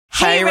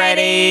Hey,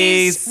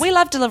 Raddies! We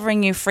love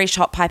delivering you fresh,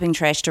 hot piping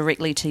trash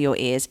directly to your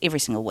ears every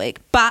single week,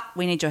 but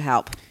we need your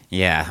help.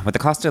 Yeah, with the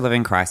cost of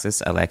living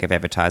crisis, a lack of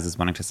advertisers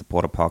wanting to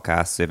support a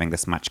podcast serving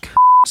this much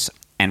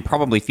and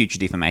probably future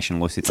defamation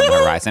lawsuits on the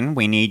horizon,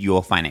 we need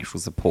your financial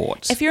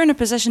support. If you're in a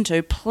position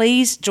to,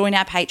 please join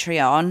our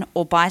Patreon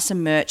or buy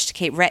some merch to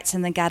keep Rats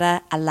in the Gutter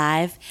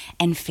alive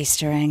and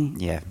festering.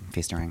 Yeah,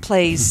 festering.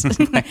 Please.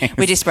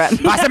 We're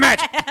desperate. Buy some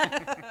merch!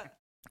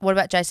 What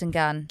about Jason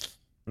Gunn?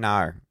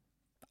 No.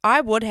 I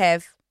would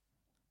have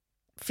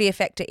Fear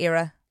Factor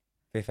era.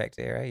 Fear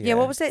Factor era? Yeah,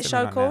 what was that show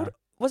Similar called? now.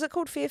 Was it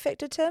called Fear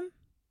Factor, Tim?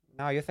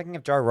 No, you're thinking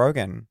of Joe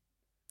Rogan.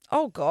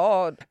 Oh,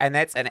 God. And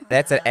that's an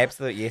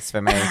absolute yes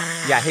for me.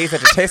 Yeah, he's a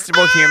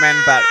detestable human,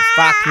 but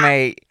fuck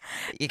me.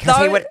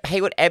 Because he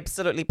would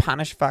absolutely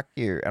punish fuck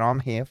you, and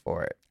I'm here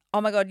for it.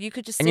 Oh, my God, you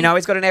could just see... And you know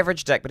he's got an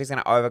average dick, but he's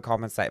going to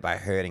overcompensate by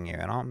hurting you,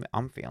 and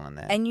I'm feeling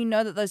that. And you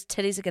know that those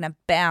titties are going to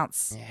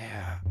bounce.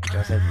 Yeah, he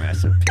does have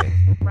massive dick.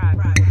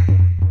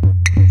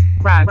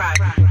 Rad.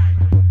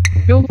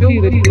 Filthy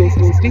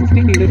little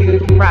stinky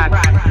little rad.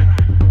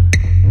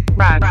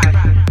 Rad. Rad.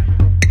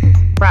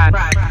 Rad.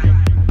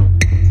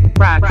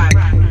 Rad.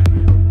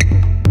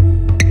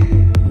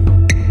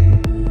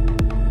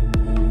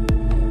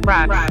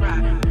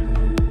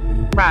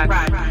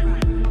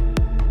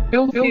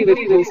 Filthy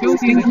little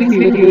stinky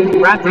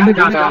little rad in the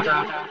gutter.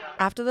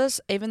 After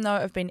this, even though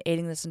I've been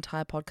eating this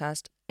entire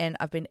podcast and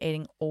I've been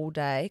eating all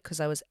day because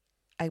I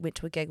went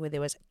to a gig where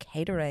there was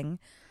catering,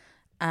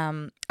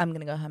 I'm going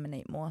to go home and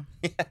eat more.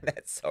 Yeah,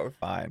 that's so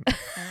fine.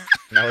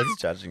 No one's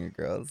judging you,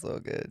 girl. It's all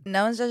good.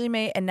 No one's judging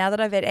me, and now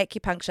that I've had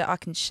acupuncture, I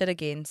can shit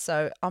again,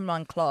 so I'm not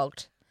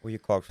unclogged. Were you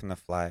clogged from the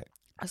flight?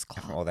 I was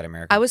clogged. From all that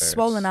American I was food?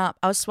 swollen up.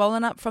 I was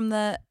swollen up from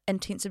the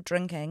intensive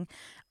drinking.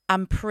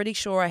 I'm pretty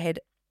sure I had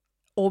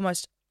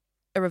almost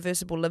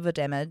irreversible liver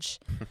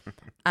damage.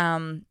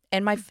 And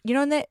my,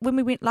 in that when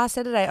we went last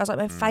Saturday, I was like,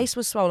 my face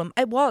was swollen.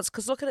 It was,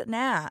 because look at it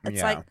now.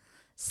 It's like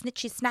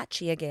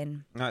snatchy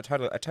again. No, it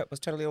was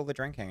totally all the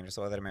drinking and just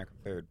all that American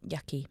food.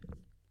 Yucky.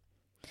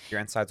 Your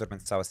insides would have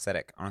been so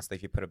acidic. Honestly,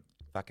 if you put a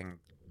fucking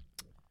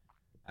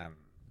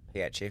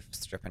PHF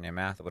strip in your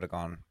mouth, it would have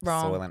gone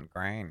Wrong. Soylent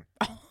Green.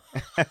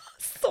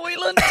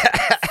 Soylent.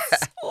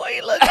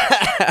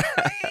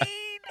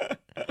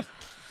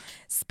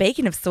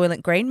 Speaking of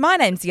Soylent Green, my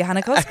name's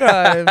Johanna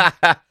Cosgrove.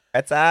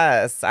 It's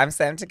us. I'm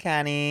Sam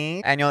Takani,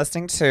 and you're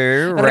listening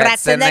to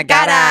Rats in the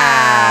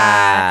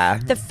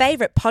Gutter. The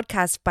favourite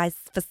podcast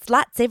for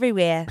sluts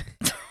everywhere.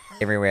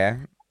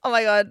 Everywhere. Oh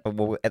my God.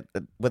 Well,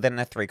 within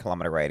a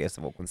 3-kilometre radius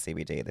of Auckland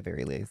CBD at the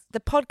very least. The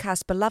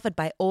podcast beloved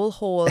by all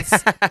whores.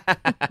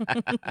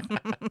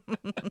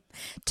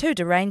 Two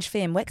deranged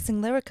femme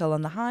waxing lyrical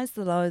on the highs,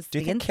 the lows. Do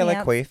you the think ins and Killer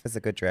outs. Queef is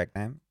a good drag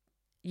name?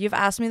 You've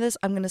asked me this.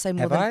 I'm going to say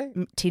more Have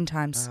than 10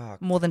 times. Oh,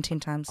 More than 10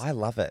 times. I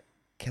love it.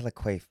 Killer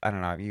Queef. I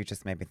don't know. You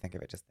just made me think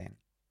of it just then.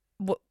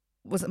 What,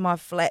 was it my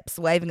flaps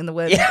waving in the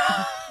wind?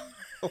 Yeah.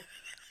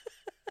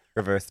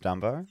 Reverse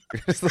Dumbo.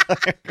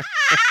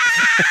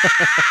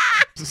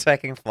 Just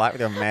taking flight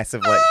with your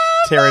massive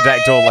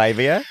pterodactyl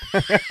labia.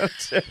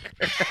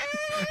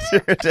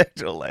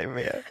 Pterodactyl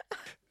labia.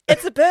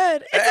 It's a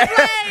bird. It's a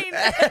plane.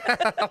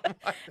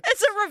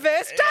 It's a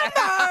reverse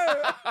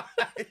Dumbo.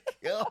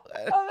 God.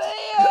 Over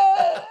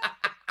here.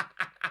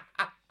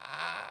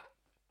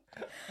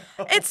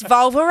 It's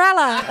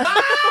Volvarella.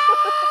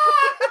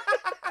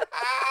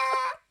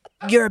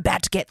 You're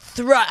about to get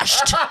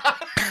thrushed.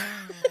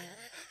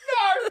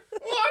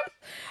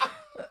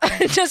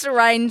 It just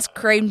rains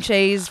cream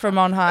cheese from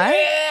on high.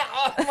 Yeah.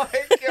 Oh my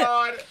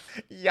God.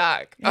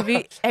 Yuck. Have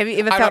you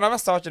ever I'm felt... not a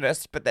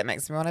misogynist, but that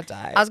makes me want to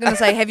die. I was going to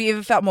say, have you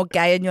ever felt more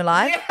gay in your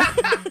life?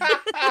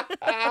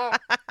 Oh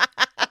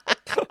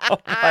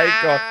my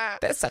God.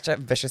 That's such a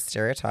vicious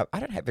stereotype. I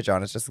don't hate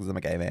vaginas just because I'm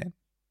a gay man.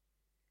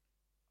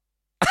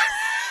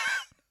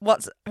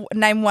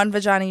 Name one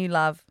vagina you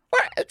love.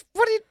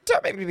 What do you...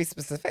 Don't make me be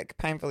specific.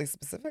 Painfully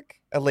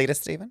specific.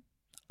 Elitist even.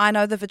 I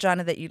know the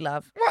vagina that you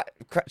love. What?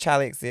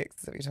 Charlie XCX, is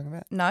that what you're talking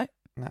about? No,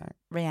 No.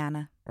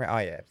 Rihanna. Oh,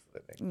 yeah,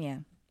 absolutely. Yeah.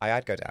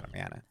 I'd go down on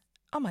Rihanna.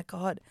 Oh my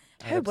God.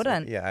 I'd Who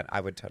wouldn't? Yeah,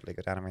 I would totally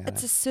go down on Rihanna.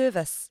 It's a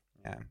service.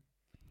 Yeah.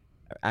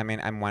 I mean,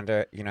 I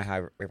wonder, you know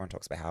how everyone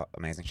talks about how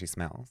amazing she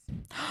smells?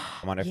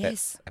 I wonder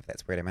Yes. if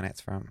that's where it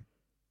emanates from.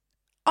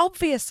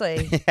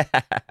 Obviously.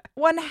 Yeah.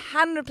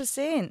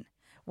 100%.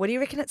 What do you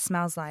reckon it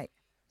smells like?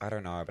 I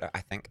don't know, but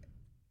I think,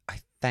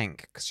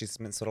 because she's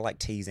been sort of like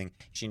teasing,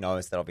 she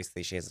knows that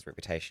obviously she has this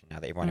reputation now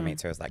that everyone who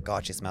meets her is like,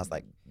 God, she smells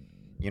like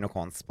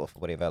unicorn spliff or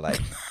whatever. Like,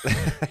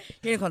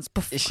 Unicorns.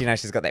 Poof. she knows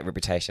she's got that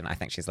reputation. I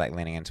think she's like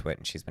leaning into it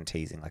and she's been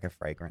teasing like a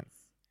fragrance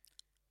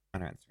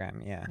on her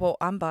Instagram. Yeah. Well,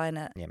 I'm buying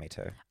it. Yeah, me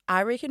too.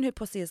 I reckon her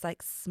pussy is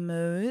like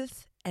smooth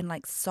and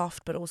like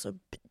soft, but also a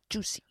bit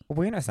juicy. Well,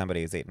 we know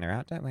somebody who's eating her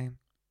out, don't we?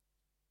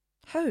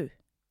 Who?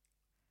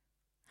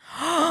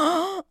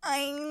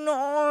 I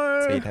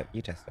know. So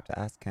you just have to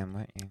ask him,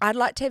 won't you? I'd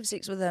like to have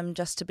sex with him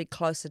just to be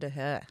closer to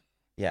her.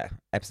 Yeah,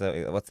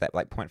 absolutely. What's that,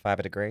 like 0.5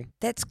 a degree?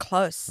 That's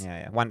close.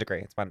 Yeah. 1 degree.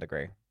 It's 1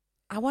 degree.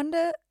 I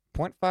wonder,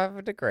 0.5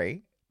 a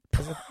degree?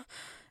 Is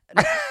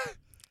it...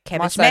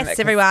 cabbage saying maths, that 'cause-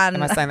 everyone.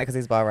 Am I saying that because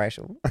he's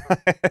biracial?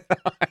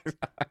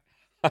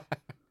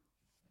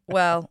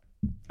 Well,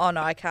 oh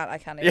no, I can't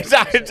even.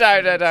 Yeah, finish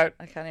don't. it.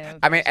 I can't even.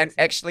 I mean, finish and it.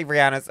 actually,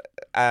 Rihanna's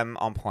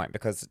on point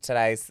because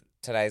today's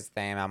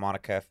theme, our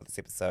moniker for this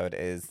episode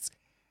is,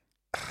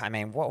 I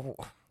mean, what?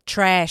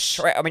 Trash.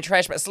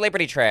 Trash, but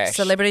celebrity trash.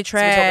 Celebrity So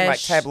we're talking like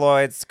trash.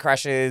 tabloids,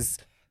 crushes,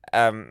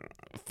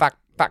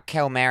 fuck,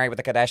 kill, marry with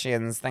the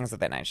Kardashians, things of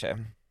that nature.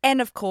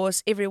 And of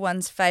course,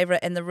 everyone's favourite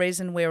and the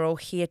reason we're all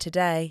here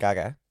today.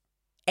 Gaga,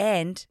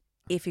 And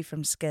Effie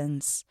from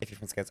Skins. if you're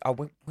from Skids. Oh,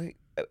 we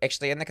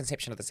actually in the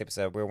conception of this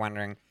episode, we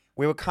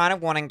were kind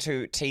of wanting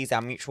to tease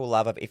our mutual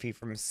love of Effie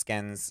from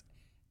Skins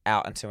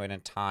out into an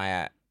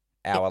entire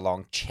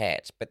hour-long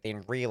chat, but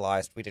then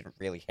realised we didn't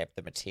really have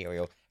the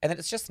material, and that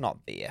it's just not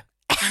there.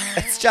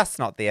 It's just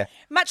not there.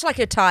 Much like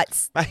her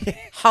tights.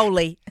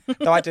 Holy.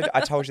 Though I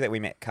told you that we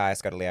met Kaya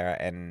Scodeliera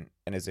in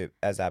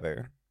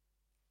Azabu.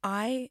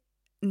 I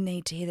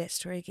need to hear that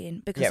story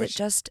again because Yeah, it we should-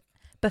 just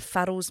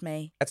befuddles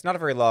me. It's not a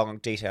very long,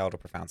 detailed, or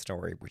profound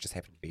story. We just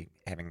happened to be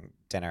having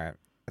dinner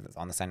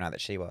on the same night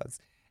that she was.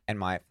 And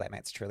my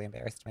flatmates truly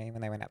embarrassed me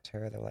when they went up to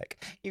her. They were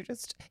like, "You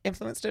just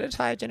influenced an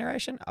entire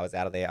generation." I was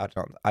out of there.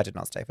 I did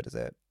not stay for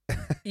dessert.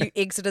 You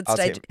exited I was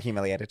stage.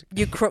 humiliated.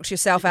 You crooked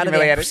yourself out of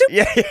there. Humiliated.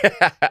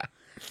 Yeah.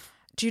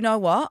 Do you know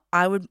what?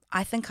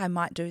 I think I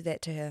might do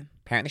that to her.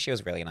 Apparently, she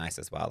was really nice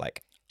as well.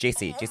 Like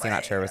Jessie went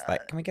up to her was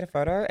like, "Can we get a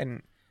photo?"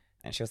 And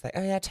she was like,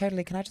 "Oh yeah,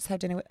 totally. Can I just have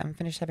dinner? I'm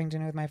finished having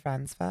dinner with my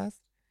friends first."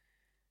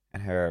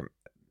 And her,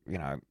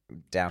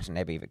 Downton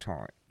Abbey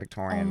Victorian.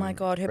 Oh my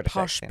God, her British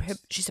posh.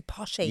 accent. She's a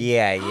poshie.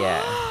 Yeah.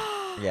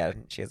 Yeah,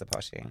 she is a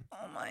poshie. Oh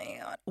my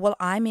God. Well,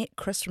 I met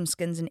Chris from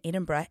Skins in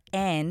Edinburgh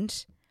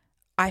and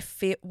I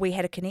feel we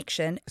had a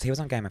connection. So he was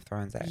on Game of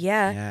Thrones, eh?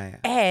 Yeah. Yeah.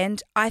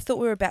 And I thought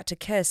we were about to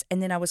kiss,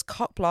 and then I was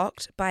cock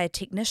blocked by a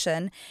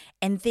technician,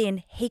 and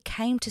then he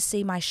came to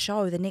see my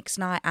show the next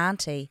night,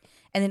 Auntie,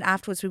 and then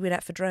afterwards we went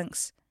out for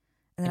drinks,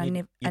 and then And I you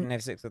never didn't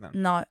have sex with him?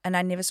 no, and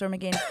I never saw him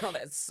again. Oh,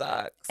 that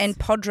sucks. And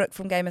Podrick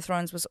from Game of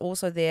Thrones was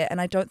also there, and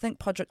I don't think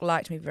Podrick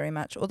liked me very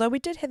much, although we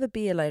did have a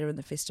beer later in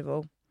the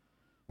festival.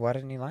 Why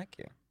didn't he like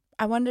you?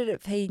 I wondered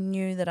if he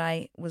knew that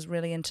I was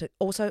really into.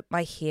 Also,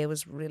 my hair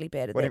was really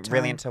bad at that time.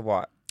 Really into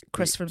what?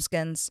 Chris from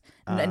Skins,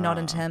 not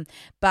into him.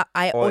 But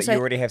I Or also you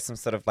already have some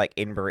sort of like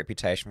Edinburgh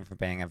reputation for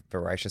being a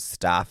voracious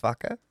star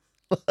fucker?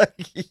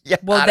 Yeah,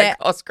 Well, that-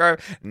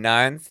 Cosgrove,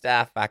 known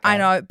star fucker. I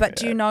know, but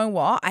do you know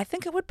what? I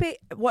think it would be.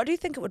 What do you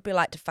think it would be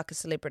like to fuck a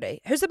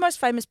celebrity? Who's the most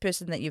famous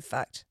person that you've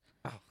fucked?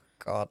 Oh,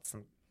 God.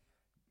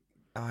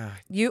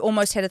 You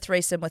almost had a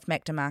threesome with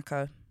Mac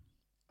DeMarco.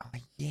 Oh,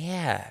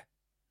 yeah.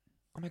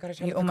 Oh my God, I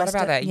totally You forgot almost about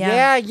did- that.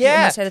 yeah. Yeah. You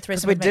almost had a Because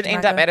threesome we with Mac did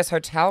end up DeMarco. at his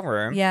hotel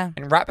room. Yeah.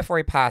 And right before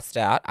he passed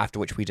out, after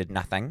which we did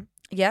nothing,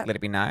 Yeah, let it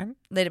be known.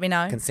 let it be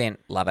known. Consent,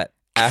 love it.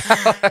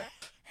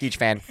 Huge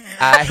fan.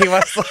 He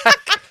was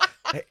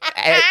like,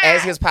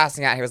 as he was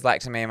passing out, he was like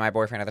to me and my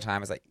boyfriend at the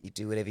time, was like, "You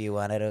do whatever you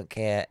want, I don't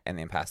care," and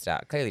then passed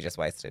out. Clearly just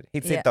wasted.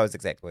 He'd said Yeah. those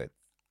exact words.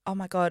 Oh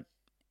my God!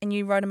 And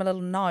you wrote him a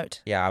little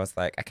note. Yeah, I was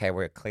like, "Okay,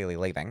 we're clearly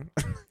leaving."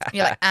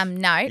 You're like,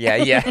 no.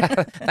 Yeah.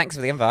 Thanks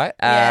for the invite.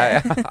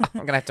 Yeah.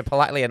 I'm gonna have to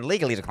politely and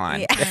legally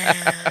decline.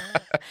 Yeah.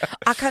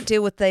 I can't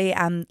deal with the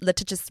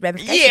litigious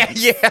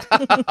ramifications.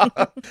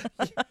 Yeah.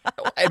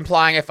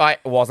 Implying if I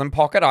was in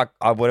pocket,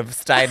 I would have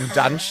stayed and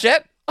done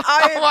shit.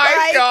 Oh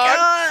my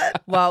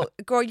God. Well,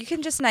 girl, you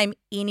can just name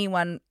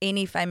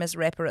any famous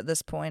rapper at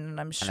this point, and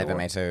I'm sure. I never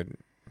me too.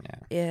 Yeah.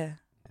 Yeah.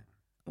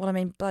 Well, I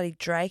mean, bloody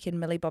Drake and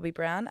Millie Bobby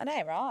Brown. I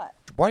know, right?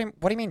 What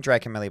do you mean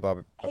Drake and Millie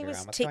Bobby? He was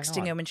Brown? What's going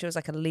texting on? her when she was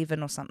like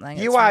 11 or something.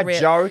 You It's are real-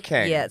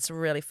 joking. Yeah, it's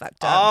really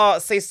fucked up. Oh,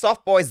 see,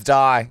 soft boys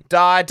die.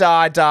 Die.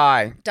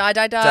 Die.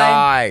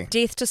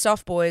 Death to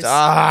soft boys.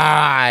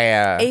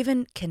 Die.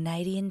 Even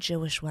Canadian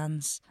Jewish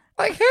ones.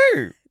 Like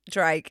who?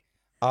 Drake.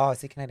 Oh,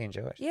 is he Canadian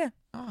Jewish? Yeah,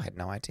 Oh, I had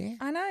no idea.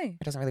 I know. He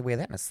doesn't really wear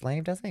that in a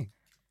sleeve, does he?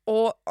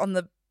 Or on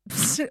the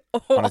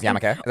On his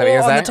yarmulke? Is that what or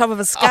you're on the saying? top of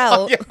a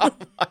skull. Oh, yeah. Oh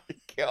my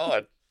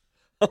God.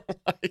 Oh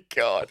my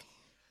God.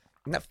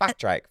 No, fuck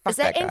Drake. Fuck Is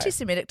that guy.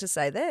 anti-Semitic to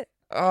say that?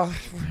 Oh,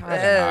 I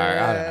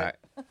don't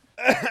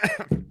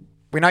know.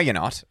 We know you're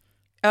not.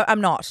 I'm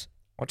not.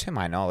 Well, to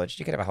my knowledge,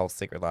 you could have a whole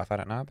secret life I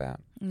don't know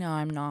about. No,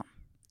 I'm not.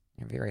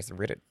 In various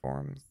Reddit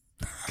forums.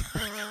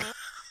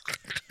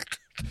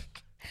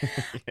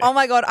 Oh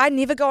my God, I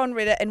never go on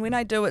Reddit, and when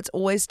I do, it's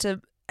always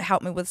to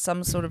help me with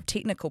some sort of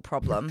technical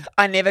problem.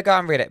 I never go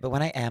on Reddit, but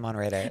when I am on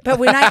Reddit. But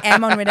when I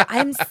am on Reddit, I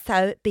am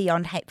so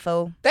beyond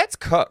hateful. That's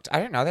cooked. I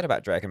didn't know that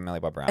about Drake and Millie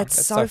Bob Brown. It's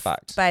That's so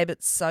fucked. babe.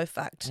 It's so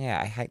fucked.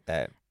 Yeah, I hate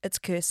that. It's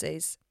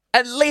curses.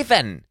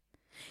 11.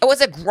 It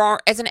was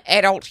as an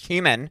adult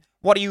human,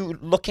 what are you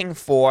looking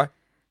for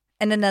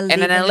And an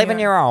 11 in an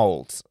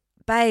 11-year-old?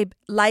 Babe,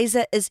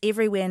 laser is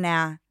everywhere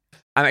now.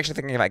 I'm actually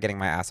thinking about getting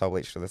my asshole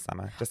bleached for this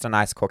summer. Just a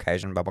nice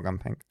Caucasian bubblegum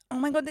pink. Oh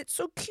my God, that's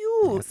so Yeah,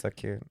 cute. it's so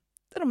cute.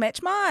 That'll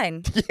match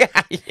mine.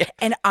 Yeah.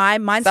 And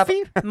mine's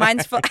Stuffy?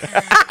 mine's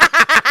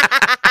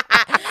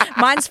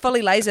mine's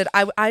fully lasered.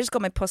 I just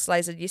got my puss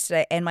lasered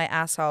yesterday and my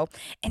asshole,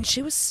 and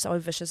she was so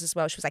vicious as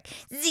well. She was like,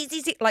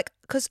 z, like,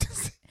 because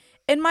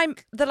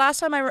the last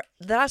time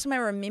I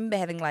remember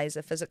having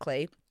laser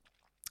physically,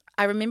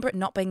 I remember it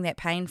not being that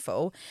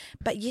painful.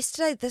 But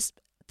yesterday, this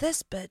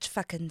bitch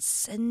fucking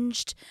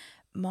singed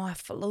my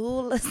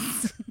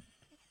flawless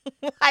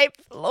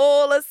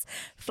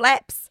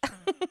flaps.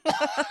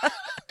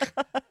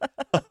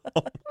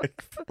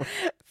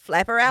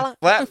 Flapperella.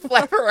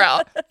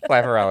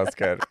 Flapperella's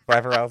good.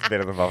 Flapperella's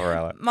better than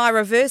Volvarella. My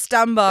reverse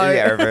Dumbo.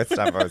 Yeah, reverse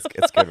Dumbo.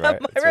 It's good,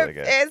 right? My It's really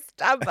good. reverse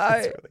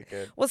Dumbo It's really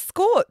good. was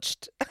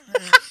scorched.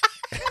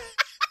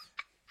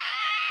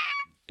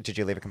 Did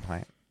you leave a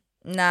complaint?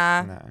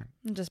 Nah, No.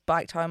 I just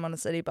biked home on a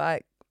city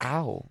bike.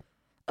 Ow.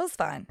 It was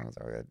fine. That was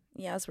all good.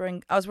 Yeah, I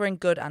was wearing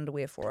good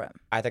underwear for it.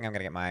 I think I'm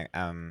gonna get my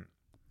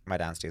my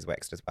downstairs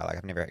waxed as well. Like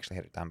I've never actually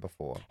had it done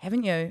before.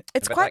 Haven't you?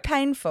 It's But, quite like,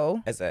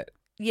 painful. Is it?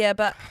 Yeah,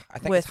 but I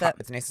think worth it.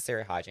 it's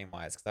necessary hygiene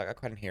wise because I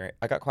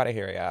got quite a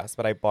hairy ass,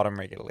 but I bottom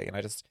regularly, and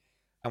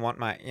I want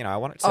my I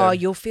want it to. Oh,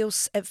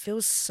 it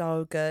feels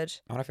so good.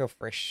 I want to feel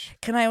fresh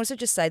Can I also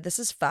just say this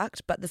is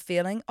fucked, but the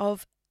feeling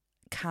of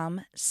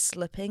cum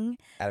slipping,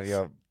 out of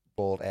your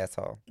bald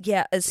asshole.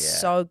 yeah, is Yeah.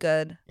 so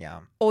good.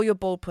 Yeah, Or your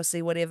bald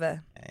pussy,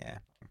 whatever. yeah.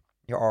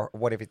 Your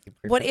whatever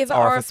Whatever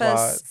orifice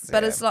orifice, was,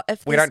 but yeah. it's like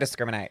if We there's- don't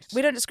discriminate.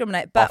 we don't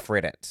discriminate, but off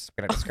Reddit.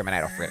 We don't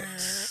discriminate off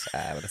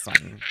Reddit with this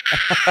one.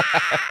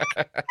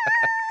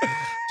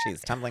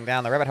 She's tumbling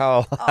down the rabbit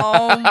hole.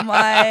 oh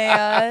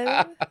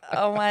my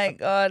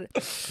god.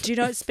 Do you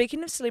know,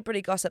 speaking of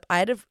celebrity gossip, I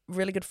had a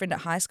really good friend at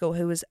high school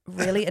who was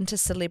really into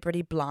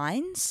celebrity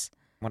blinds.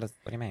 What do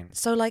you mean?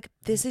 So like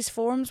there's these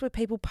forums where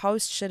people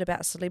post shit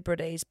about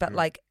celebrities, but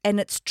like, and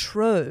it's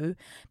true,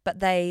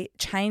 but they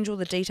change all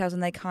the details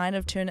and they kind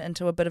of turn it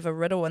into a bit of a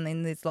riddle, and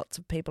then there's lots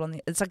of people on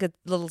the, it's like it's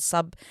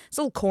a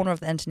little corner of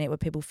the internet where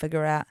people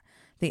figure out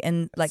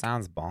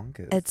Sounds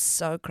bonkers. it's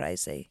so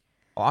crazy.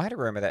 Well, I had a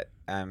rumor that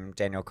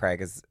Daniel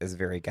Craig is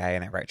very gay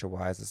and that Rachel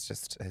Weisz is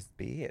just his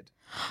beard.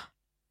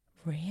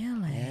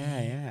 Really?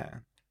 Yeah.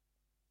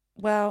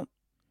 Well,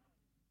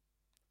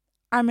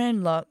 I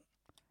mean, look,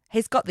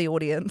 he's got the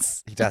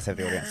audience. He does have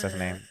the audience, doesn't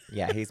he?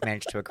 Yeah, he's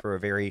managed to accrue a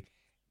very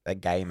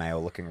gay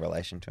male-looking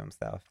relation to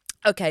himself.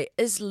 Okay,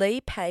 is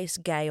Lee Pace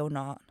gay or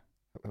not?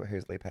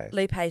 Who's Lee Pace?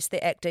 Lee Pace,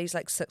 the actor, he's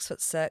like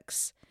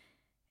 6'6".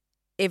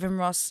 Evan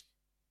Ross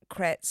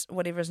Kratz,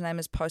 whatever his name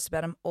is, posts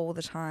about him all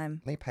the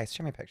time. Lee Pace,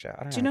 show me a picture.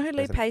 I don't Do you know who Lee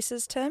There's a- Pace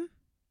is, Tim?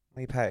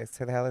 Lee Pace,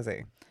 who the hell is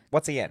he?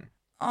 What's he in?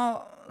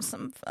 Oh,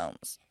 some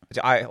films.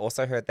 I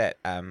also heard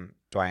that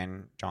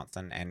Dwayne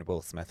Johnson and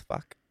Will Smith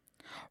fuck.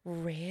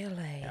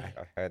 Really? Yeah,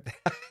 I heard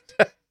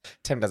that.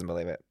 Tim doesn't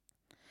believe it.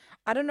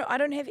 I don't know. I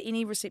don't have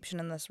any reception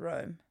in this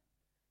room.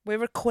 We're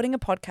recording a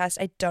podcast.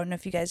 I don't know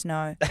if you guys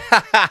know.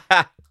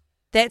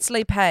 That's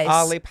Lee Pace.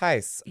 Oh, Lee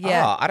Pace.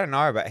 Yeah. Oh, I don't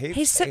know, but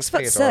He's pretty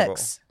 6'6". adorable.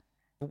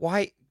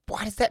 Why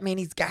does that mean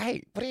he's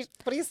gay? What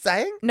are you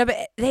saying? No, but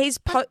he's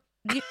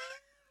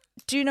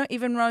do you know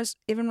Evan Ross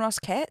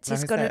Katz? No,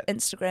 He's who's got that? an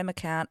Instagram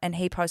account and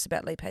he posts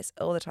about Lee Pace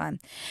all the time.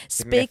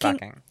 Give me that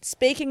fucking.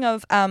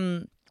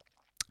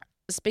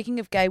 Speaking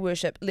of gay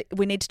worship,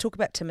 we need to talk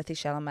about Timothée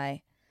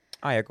Chalamet.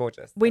 Oh yeah,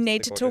 gorgeous. We Absolutely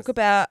need to gorgeous. talk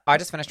about. I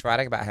just finished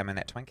writing about him in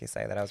that Twinkie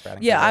essay that I was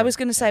writing. Yeah, for I you. was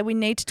going to say we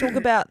need to talk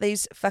about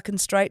these fucking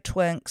straight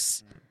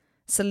twinks,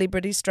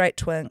 celebrity straight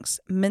twinks,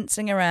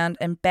 mincing around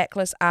in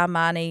backless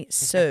Armani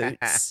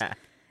suits,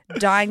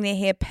 dyeing their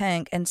hair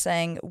pink and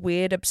saying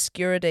weird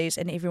obscurities,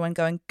 and everyone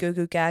going goo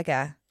goo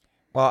gaga.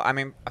 Well, I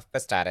mean, for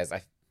starters,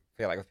 I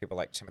feel like with people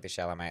like Timothée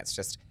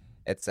Chalamet,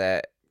 it's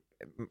a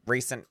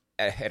recent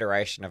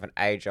iteration of an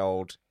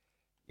age-old,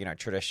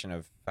 tradition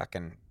of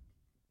fucking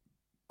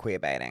queer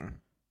baiting.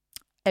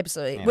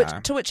 Absolutely. You know.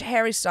 To which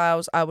Harry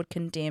Styles I would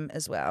condemn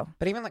as well.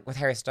 But even like with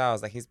Harry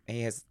Styles, like he's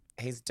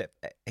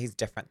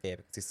different there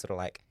because he's sort of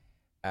like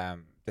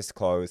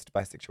disclosed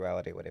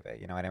bisexuality or whatever.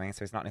 You know what I mean?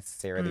 So he's not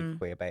necessarily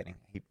queer baiting.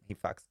 He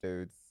fucks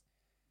dudes.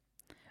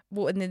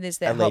 Well, and then there's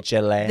that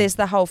Allegedly. there's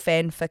the whole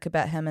fanfic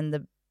about him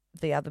and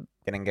the other.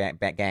 Getting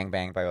gang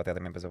banged by all the other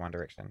members of One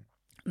Direction.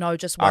 No,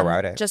 just I one.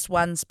 wrote it. Just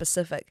one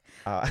specific.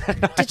 No,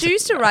 Did you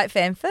used to write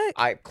fanfic?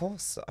 Of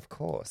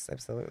course,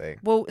 absolutely.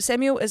 Well,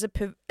 Samuel is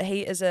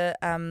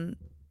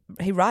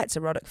he writes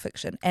erotic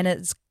fiction, and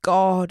it's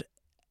God,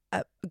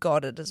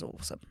 it is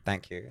awesome.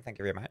 Thank you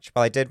very much.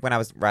 Well, I did when I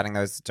was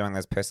doing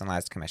those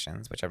personalized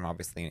commissions, which I'm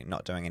obviously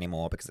not doing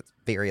anymore because it's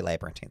very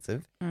labor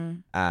intensive.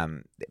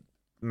 The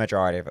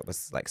majority of it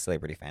was like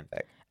celebrity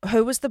fanfic.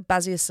 Who was the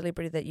buzziest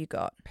celebrity that you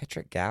got?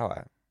 Patrick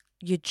Gower.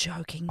 You're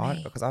joking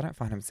me. Because I don't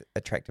find him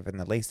attractive in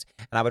the least,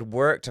 and I would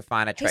work to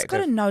find He's attractive. got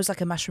a nose like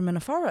a mushroom in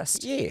a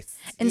forest. Yes.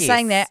 In yes.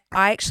 saying that,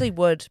 I actually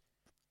would.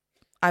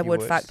 I You would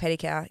would? fuck Paddy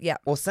Cow. Yeah.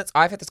 Well, since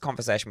I've had this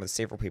conversation with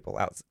several people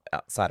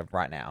outside of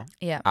right now,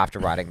 Yeah. after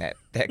writing that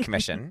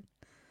commission,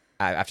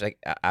 after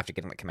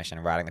getting the commission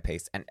and writing the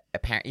piece, and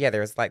apparently,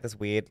 there is like this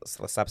weird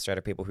substrate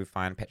of people who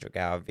find Patrick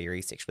Gower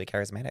very sexually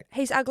charismatic.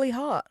 He's ugly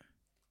hot.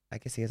 I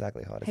guess he is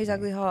ugly hot. He's isn't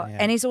ugly he? hot. Yeah.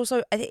 And he's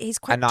also, he's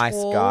quite a nice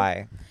tall.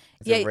 guy.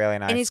 He's a really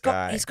nice and he's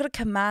guy. got a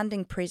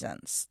commanding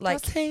presence.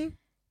 Like, Does he?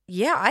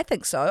 yeah, I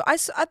think so.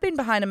 I've been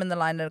behind him in the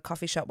line at a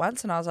coffee shop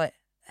once, and I was like,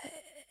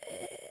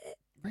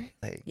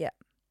 Really? yeah.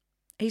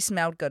 He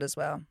smelled good as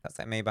well. That's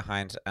like me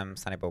behind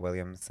Sonny Bill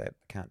Williams at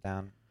the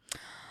countdown.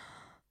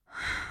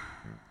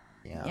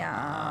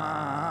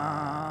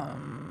 Yeah.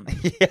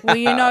 Well,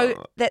 you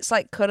know, that's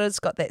like Kura's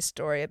got that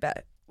story about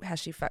how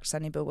she fucked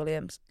Sonny Bill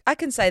Williams. I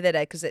can say that,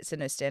 because it's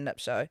in her stand-up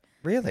show.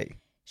 Really?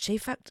 She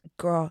fucked,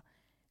 girl,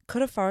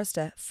 Kura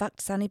Forrester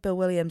fucked Sonny Bill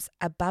Williams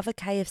above a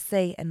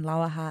KFC in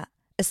Lower Hutt.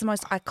 It's the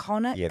most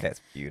iconic. Yeah,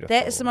 that's beautiful.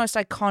 That is the most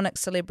iconic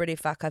celebrity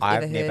fuck I've ever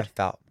heard. I've never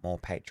felt more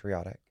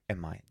patriotic in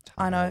my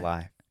entire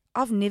life.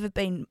 I've never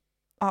been.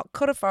 Oh,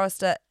 Kura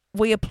Forrester,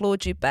 we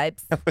applaud you,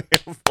 babes. We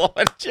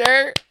applaud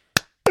you.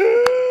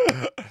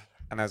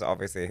 And that was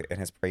obviously in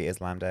his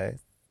pre-Islam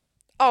days.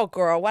 Oh,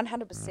 girl,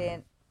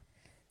 100%.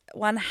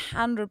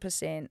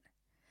 100%.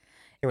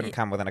 He wouldn't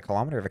come within a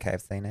kilometre of a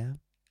KFC now.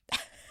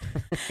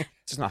 It's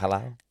just not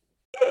halal.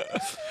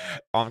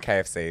 On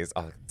KFCs,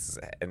 this is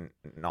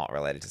not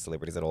related to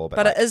celebrities at all,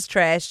 but it is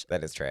trash.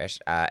 That is trash.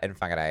 In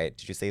Whangarei,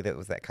 did you see that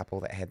was that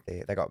couple that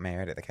they got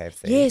married at the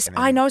KFC? Yes,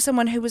 I know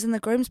someone who was in the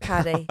groom's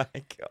party. Oh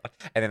my God.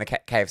 And then the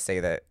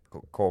KFC, the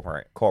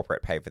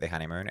corporate paid for their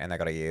honeymoon, and they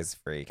got a year's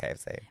free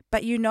KFC.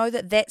 But you know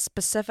that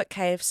specific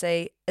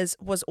KFC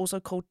was also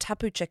called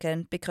Tapu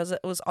Chicken because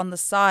it was on the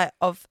site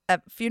of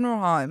a funeral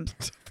home.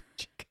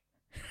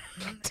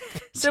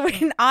 So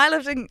when I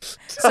lived in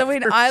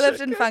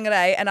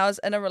Whangarei and I was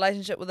in a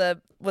relationship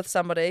with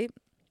somebody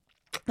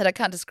that I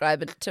can't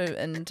describe it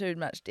in too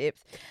much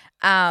depth,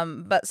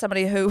 but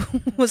somebody who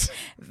was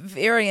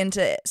very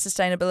into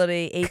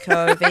sustainability,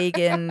 eco,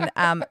 vegan,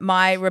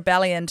 my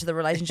rebellion to the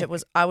relationship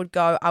was I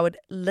would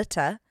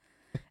litter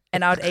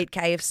and I would eat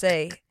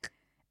KFC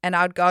and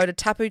I would go to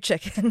Tapu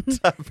Chicken.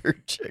 Tapu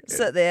Chicken.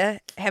 Sit there,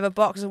 have a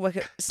box of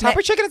Wicked.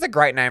 Tapu Chicken is a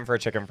great name for a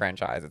chicken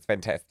franchise. It's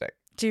fantastic.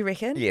 Do you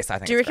reckon? Yes, I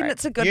think. Do you reckon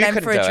it's a good name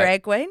for a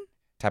drag queen?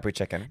 Tapu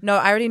Chicken. No,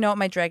 I already know what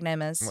my drag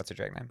name is. What's your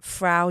drag name?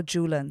 Frau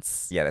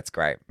Julens. Yeah, that's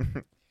great.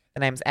 The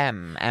name's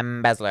M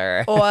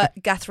Basler. Or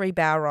Guthrie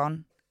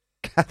Bowron.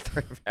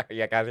 Guthrie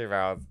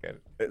Bowron's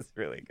good. It's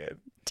really good.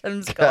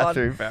 Tim's gone.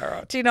 Guthrie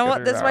Bowron. Do you know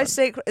what?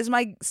 That's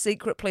my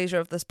secret pleasure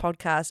of this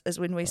podcast is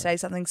when we say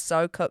something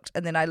so cooked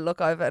and then I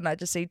look over and I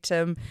just see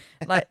Tim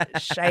like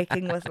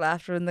shaking with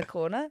laughter in the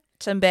corner.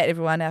 Tim Batt,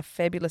 everyone, our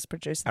fabulous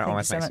producer. It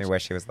almost makes me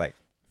wish he was like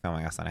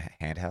filming us on a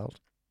handheld.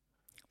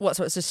 What?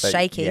 So it's just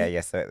shaky?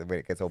 Yeah. So when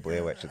it gets all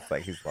Blair Witch, it's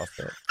like he's lost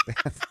it.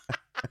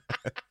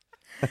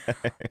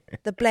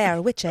 The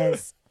Blair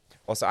Witches.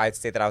 Also, I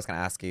said that I was going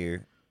to ask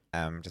you,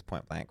 just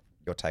point blank,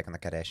 your take on the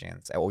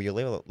Kardashians, or your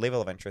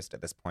level of interest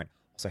at this point.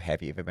 Also,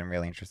 have you ever been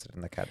really interested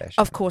in the Kardashians?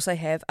 Of course I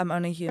have. I'm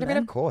only human. But I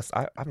mean, of course.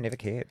 I've never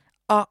cared.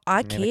 Oh,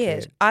 I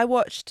cared. I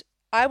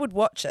would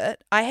watch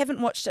it. I haven't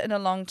watched it in a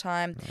long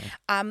time.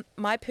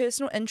 My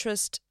personal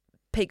interest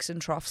peaks and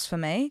troughs for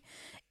me.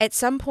 At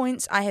some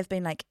points, I have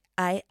been like,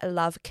 I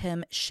love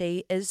Kim.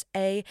 She is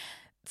a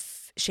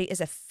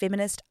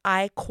feminist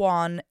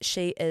icon.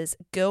 She is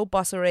girl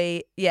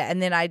bossery. Yeah,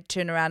 and then I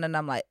turn around and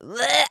I'm like,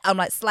 bleh! I'm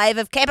like slave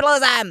of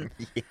capitalism.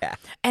 Yeah.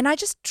 And I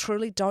just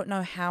truly don't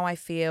know how I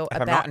feel if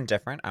about. I'm not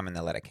indifferent, I'm in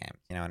the latter camp.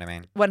 You know what I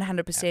mean?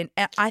 100%.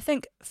 And I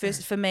think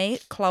first for me,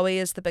 Khloe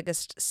is the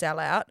biggest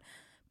sellout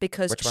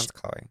because which one's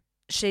Khloe?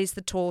 She's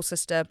the tall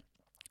sister.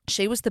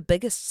 She was the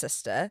biggest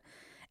sister.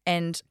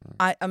 And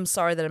I'm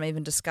sorry that I'm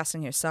even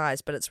discussing her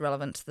size, but it's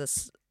relevant to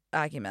this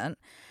argument.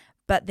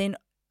 But then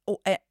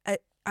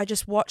I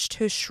just watched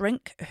her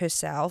shrink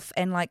herself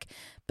and like,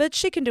 but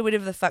she can do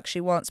whatever the fuck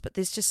she wants. But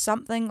there's just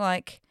something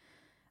like,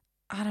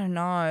 I don't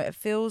know. It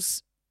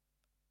feels,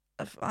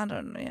 I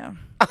don't know.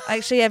 I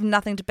actually have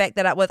nothing to back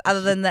that up with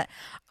other than that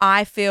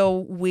I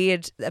feel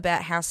weird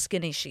about how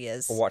skinny she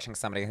is. Or watching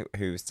somebody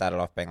who started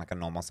off being like a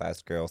normal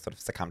sized girl sort of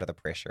succumb to the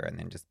pressure and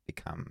then just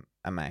become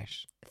a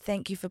mash.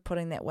 Thank you for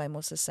putting that way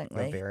more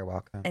succinctly. You're very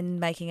welcome.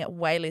 And making it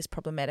way less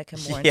problematic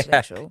and more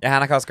intellectual.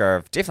 Hannah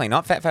Cosgrove, definitely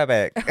not fat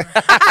phobic.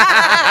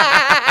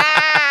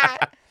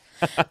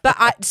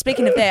 But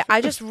speaking of that,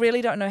 I just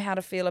really don't know how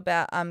to feel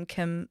about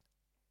Kim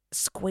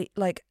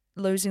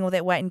losing all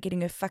that weight and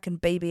getting her fucking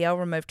BBL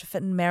removed to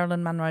fit in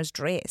Marilyn Monroe's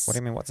dress. What do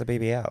you mean? What's a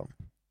BBL?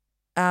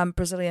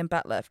 Brazilian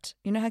butt lift.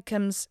 You know how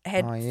Kim's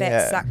had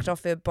fat sucked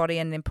off her body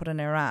and then put in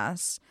her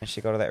ass? And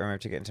she got all that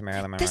removed to get into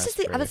Marilyn Monroe's This is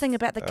the dress. other thing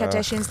about the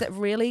Kardashians that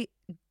really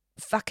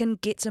fucking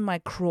gets in my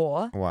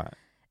craw. What?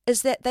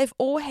 Is that they've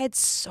all had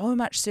so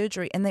much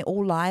surgery and they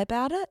all lie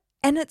about it.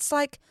 And it's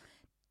like,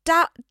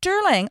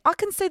 darling, I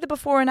can see the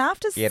before and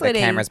after Yeah, sweaty.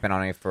 the camera's been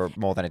on you for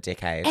more than a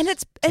decade. And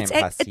it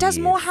does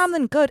more harm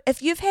than good.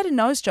 If you've had a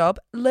nose job,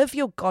 live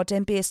your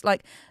goddamn best.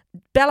 Like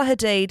Bella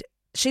Hadid,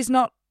 she's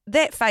not,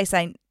 that face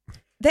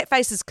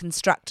is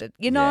constructed,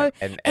 you know?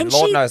 Yeah. And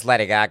Lord knows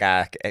Lady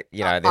Gaga,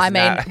 you know.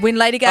 When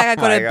Lady Gaga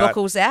got my her God.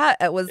 buckles out,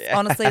 it was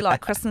honestly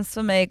like Christmas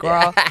for me,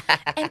 girl.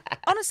 And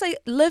honestly,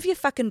 live your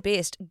fucking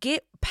best.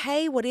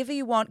 Pay whatever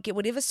you want, get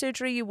whatever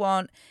surgery you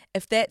want.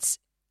 If that's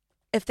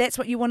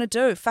what you want to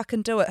do,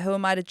 fucking do it. Who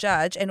am I to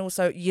judge? And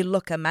also, you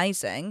look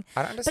amazing.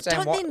 I don't understand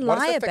but don't then lie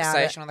what's the about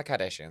fixation it. on the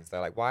Kardashians?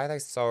 They're like, why are they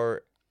so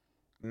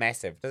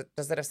massive?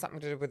 Does that have something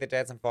to do with their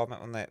dad's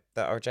involvement in the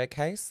OJ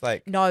case?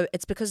 Like, No,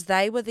 it's because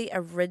they were the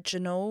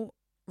original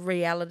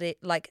reality,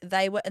 like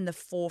they were in the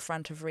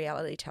forefront of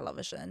reality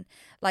television.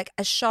 Like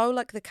a show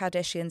like The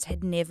Kardashians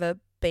had never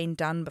been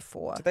done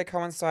before. Did they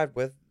coincide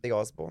with the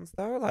Osbournes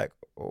though? Like,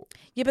 oh,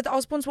 Yeah, but the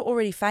Osbournes were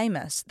already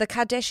famous. The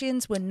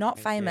Kardashians were not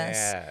famous.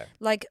 yeah.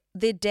 Like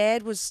their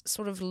dad was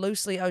sort of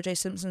loosely O.J.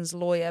 Simpson's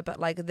lawyer, but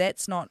like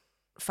that's not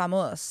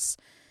famous.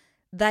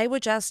 They were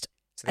just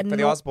So for the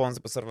not- Osbournes,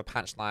 it was sort of a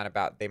punchline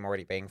about them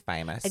already being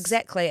famous.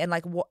 exactly, and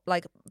like what,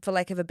 like for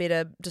lack of a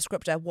better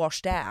descriptor,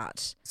 washed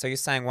out. So you're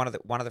saying one of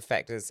the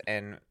factors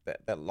in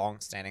the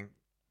long-standing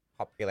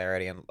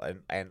popularity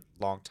and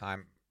long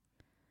time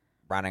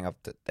running of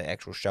the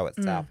actual show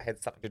itself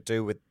had something to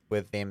do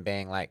with them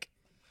being like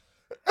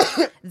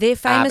They're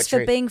famous for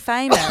Arbitrary. being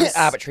famous.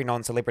 arbitrary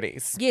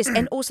non-celebrities. Yes,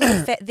 and also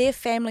their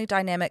family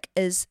dynamic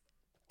is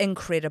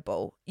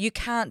incredible. You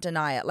can't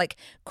deny it. Like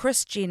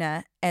Kris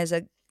Jenner as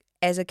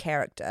a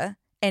character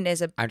and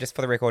as a I'm just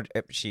for the record,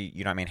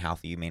 you don't mean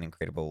healthy, you mean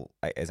incredible,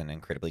 as an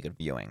incredibly good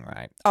viewing,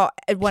 right?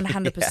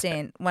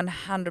 100%,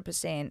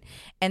 100%,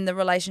 and the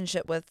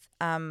relationship with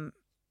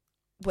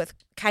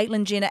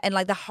Caitlyn Jenner and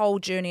like the whole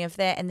journey of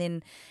that, and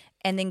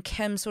then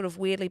Kim sort of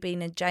weirdly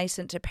being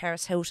adjacent to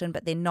Paris Hilton,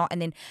 but they're not.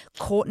 And then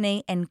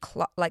Courtney and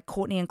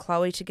Courtney and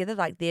Chloe together,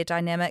 like their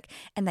dynamic,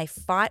 and they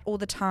fight all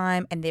the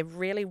time, and they're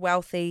really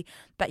wealthy.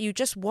 But you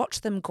just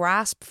watch them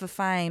grasp for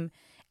fame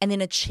and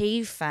then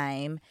achieve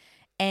fame.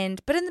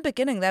 But in the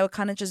beginning, they were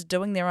kind of just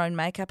doing their own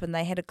makeup, and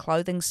they had a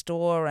clothing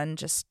store and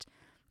just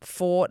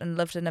fought and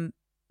lived in a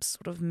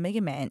sort of mega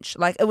manch.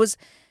 Like it was.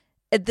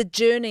 The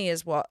journey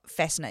is what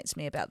fascinates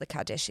me about the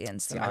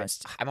Kardashians the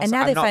most. And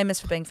now they're famous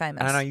for being famous.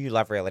 And I know you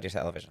love reality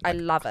television. I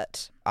Like, love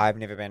it. I've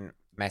never been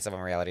massive on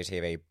reality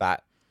TV,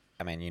 but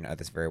I mean, you know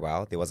this very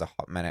well. There was a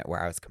hot minute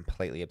where I was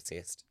completely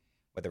obsessed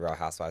with the Real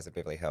Housewives of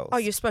Beverly Hills. Oh,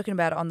 you've spoken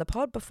about it on the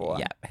pod before.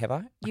 Yeah, have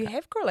I? You Okay.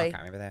 have, I Crowley.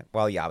 can't remember that.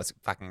 Well, yeah, I was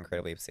fucking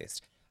incredibly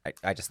obsessed.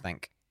 I just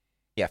think,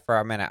 yeah, for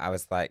a minute I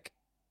was like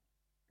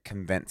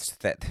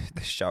convinced that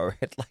the show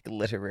had like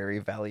literary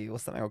value or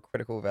something, or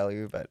critical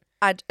value, but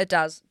It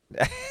does.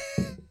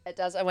 It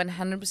does. I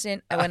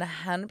 100%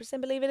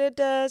 believe it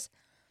does.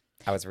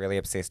 I was really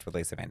obsessed with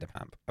Lisa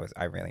Vanderpump.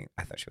 I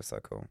thought she was so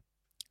cool.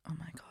 Oh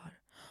my God.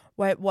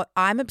 Wait, what?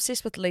 I'm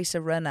obsessed with Lisa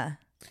Rinna.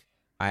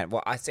 I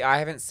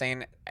haven't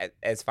seen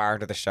as far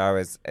into the show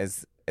as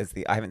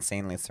I haven't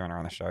seen Lisa Rinna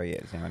on the show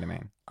yet. You know what I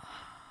mean?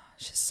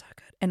 She's so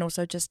good. And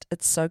also just,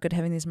 it's so good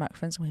having these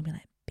microphones and we be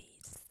like,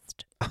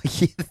 beast. Oh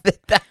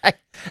yeah,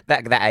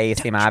 that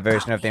ASMR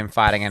version of them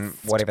fighting in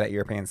whatever that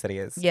European city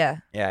is. Yeah.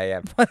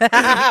 Yeah.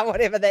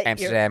 Whatever that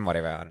Amsterdam,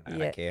 whatever. I Yeah.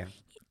 don't care.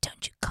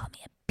 Don't you call me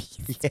a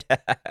beast. Yeah.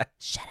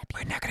 Shut up.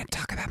 We're not going to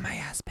talk about my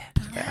husband.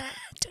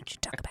 Don't you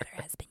talk about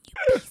her husband, you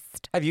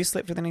beast. Have you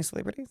slept with any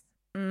celebrities?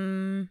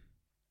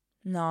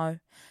 No.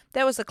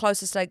 That was the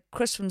closest, like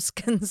Chris from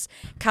Skins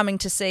coming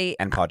to see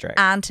And Podrick.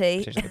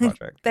 Auntie. Potentially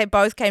Podrick. They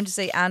both came to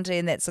see Auntie,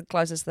 and that's the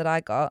closest that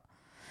I got.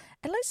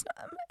 At least,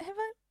 have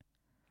I?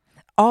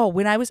 Oh,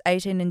 when I was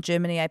 18 in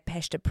Germany, I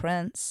pashed a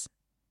prince.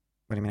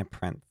 What do you mean a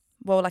prince?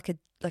 Well,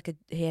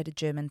 he had a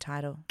German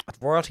title.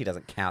 Royalty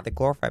doesn't count. They're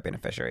glorified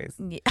beneficiaries.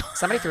 Yeah.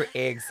 Somebody threw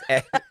eggs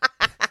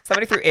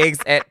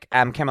at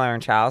Camilla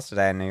and Charles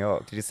today in New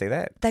York. Did you see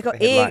that? They got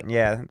The headline- egged.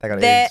 Yeah, they got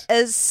That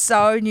eggs. is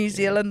so New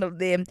Zealand of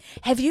them.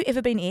 Have you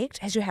ever been egged?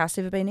 Has your house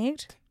ever been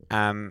egged?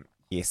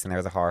 Yes, and there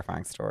was a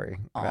horrifying story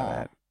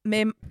about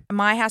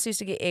My house used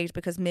to get egged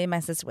because me and my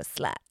sister were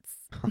sluts.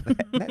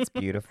 that. That's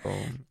beautiful.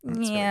 That's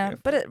really Yeah,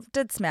 beautiful. but it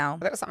did smell.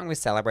 That was something we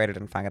celebrated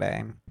in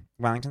Whangarei.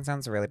 Wellington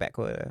sounds really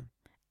backward.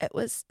 It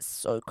was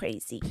so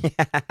crazy.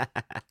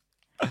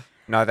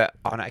 No,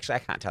 actually, I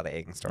can't tell the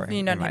egging story.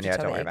 You don't Never have mind. to Yeah,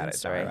 tell don't the worry about egging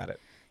it. Don't worry story. about it.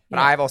 But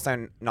Yeah. I've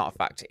also not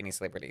fucked any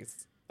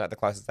celebrities. But the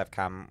closest I've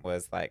come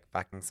was like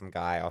fucking some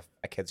guy off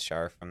a kids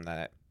show from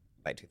the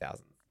late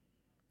 2000s,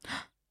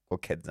 or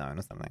Kid Zone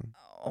or something.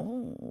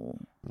 Oh.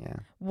 Yeah.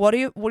 What are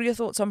your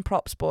thoughts on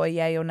Props Boy,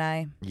 yay or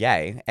nay?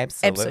 Yay,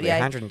 absolutely, yay.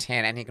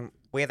 110, and he can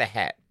wear the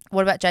hat.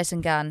 What about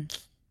Jason Gunn?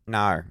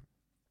 No,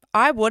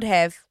 I would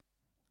have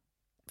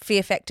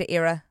Fear Factor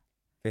era.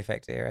 Fear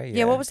Factor era.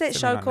 Yeah, what was that show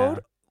Certainly not called?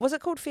 now. Was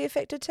it called Fear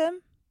Factor,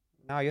 Tim?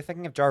 No, you're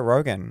thinking of Joe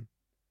Rogan.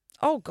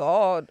 Oh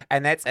God.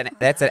 And that's an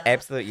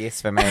absolute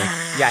yes for me.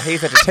 Yeah,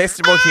 he's a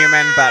detestable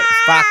human, but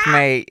fuck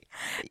me,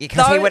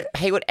 because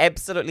he would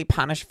absolutely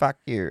punish fuck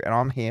you, and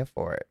I'm here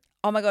for it.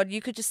 Oh my God, you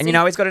could just see, And you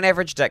know he's got an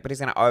average dick, but he's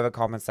going to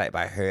overcompensate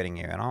by hurting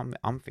you, and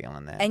I'm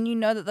feeling that. and you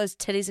know that those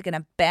titties are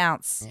gonna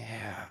bounce.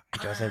 Yeah, he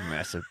does have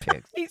massive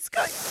pics. He's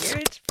got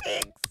huge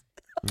pigs.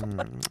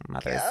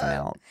 Mother's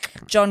milk.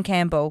 John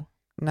Campbell.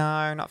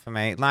 No, not for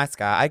me. Nice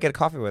guy. I'd get a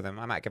coffee with him.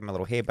 I might give him a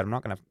little head, but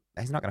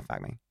he's not gonna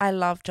fuck me. I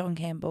love John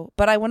Campbell,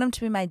 but I want him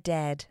to be my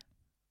dad.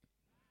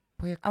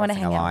 We're I wanna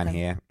crossing hang a out line with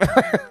here. I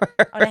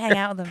want to hang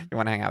out with him. You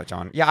want to hang out with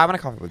John? Yeah, I want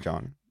a coffee with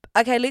John.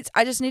 Okay,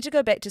 I just need to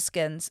go back to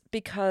Skins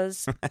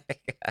because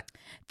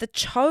the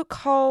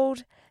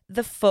chokehold,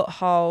 the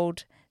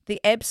foothold,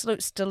 the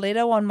absolute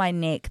stiletto on my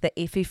neck that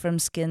Effie from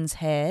Skins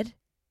had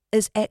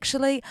is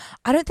actually,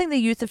 I don't think the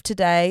youth of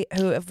today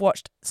who have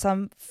watched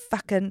some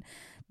fucking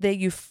their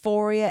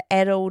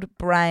euphoria-addled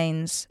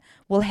brains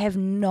will have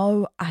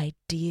no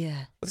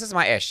idea. This is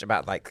my ish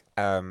about like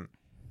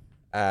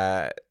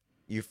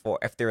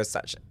if there is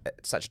such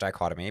a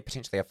dichotomy,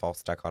 potentially a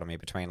false dichotomy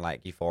between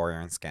like Euphoria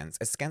and Skins.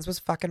 Skins was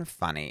fucking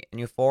funny, and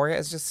Euphoria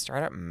is just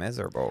straight up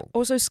miserable.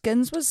 Also,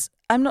 Skins was...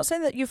 I'm not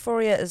saying that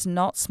Euphoria is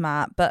not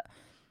smart, but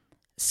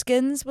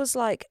Skins was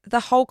like...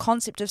 The whole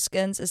concept of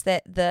Skins is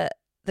that the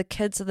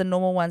kids are the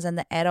normal ones and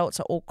the adults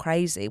are all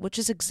crazy, which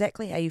is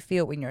exactly how you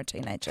feel when you're a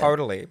teenager.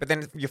 Totally. But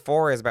then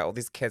Euphoria is about all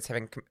these kids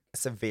having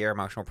severe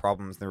emotional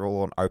problems. They're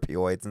all on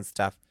opioids and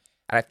stuff.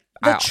 And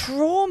The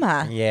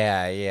trauma.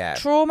 Yeah.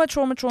 Trauma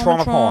Trauma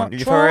porn.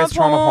 Euphoria is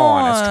trauma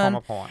porn. It's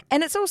trauma porn.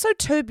 And it's also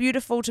too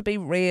beautiful to be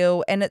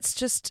real. And it's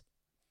just...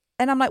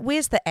 And I'm like,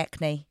 where's the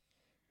acne?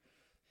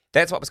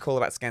 That's what was cool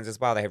about Skins as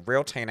well. They had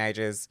real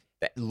teenagers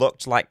that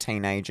looked like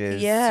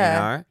teenagers.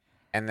 Yeah.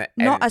 You know?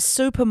 Not a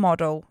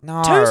supermodel.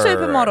 No. 2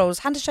 supermodels.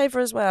 Hunter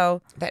Schafer as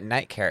well. That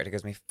Nate character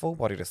gives me full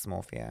body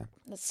dysmorphia.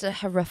 It's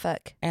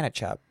horrific. And a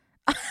chub.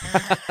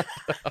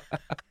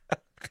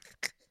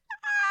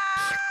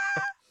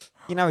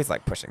 You know he's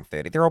like pushing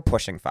 30. They're all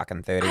pushing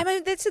fucking 30. I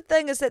mean, that's the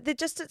thing, is that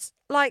it's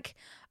like,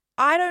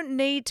 I don't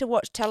need to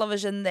watch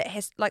television that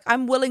has, like,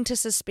 I'm willing to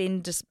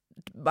suspend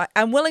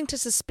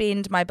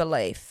my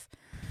belief.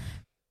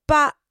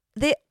 But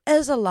there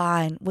is a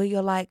line where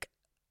you're like,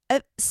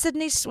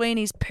 Sydney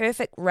Sweeney's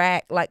perfect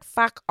rack, like,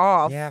 fuck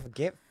off. Yeah,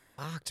 get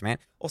fucked, man.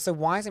 Also,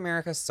 why is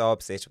America so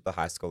obsessed with the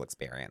high school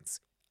experience?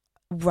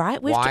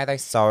 Right? Why are they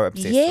so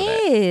obsessed with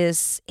it?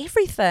 Yes,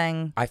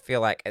 everything. I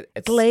feel like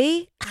it's...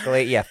 Glee?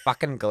 Glee, yeah,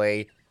 fucking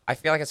Glee. I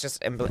feel like it's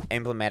just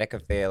emblematic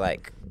of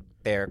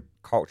their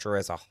culture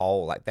as a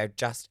whole. Like, they're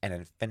just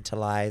an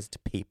infantilized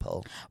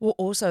people. Well,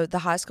 also, the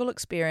high school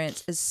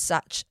experience is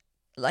such,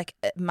 like,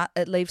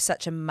 it leaves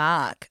such a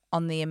mark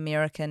on the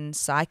American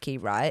psyche,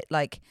 right?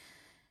 Like,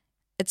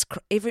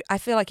 I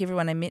feel like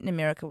everyone I met in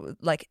America,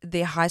 like,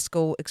 their high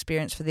school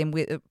experience for them,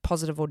 whether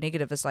positive or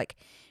negative, is like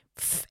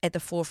at the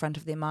forefront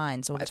of their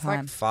minds all the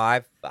time. It's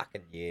like 5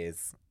 fucking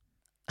years.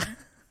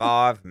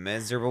 5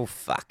 miserable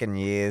fucking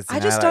years. I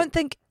just don't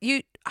think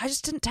I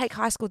just didn't take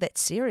high school that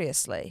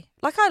seriously.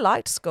 Like, I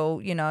liked school,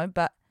 you know,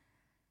 but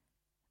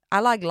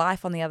I like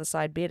life on the other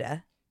side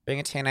better. Being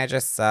a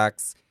teenager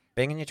sucks.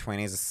 Being in your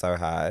 20s is so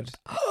hard.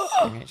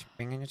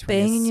 Being in your 20s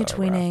Being in is your so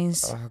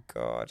 20s. rough. Oh,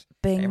 God.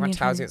 Being in Everyone your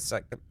tells you 20s. it's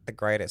like the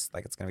greatest.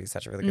 Like, it's going to be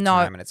such a really good No.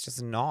 time. And it's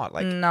just not.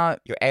 Like, No.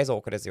 you're as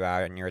awkward as you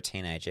are and you're a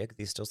teenager because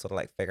you're still sort of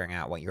like figuring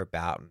out what you're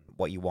about and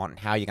what you want and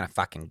how you're going to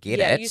fucking get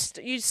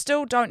it. You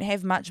still don't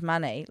have much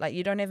money. Like,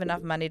 you don't have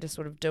enough money to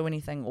sort of do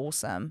anything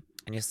awesome.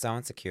 And you're so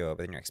insecure, but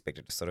then you're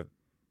expected to sort of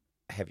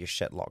have your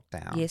shit locked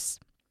down. Yes.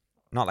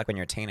 Not like when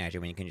you're a teenager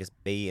when you can just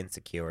be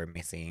insecure and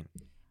messy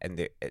and,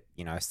 it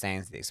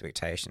sans the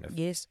expectation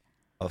Yes.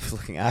 of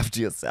looking after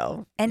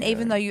yourself. And you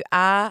even know? though you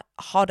are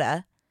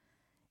hotter,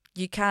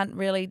 you can't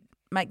really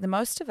make the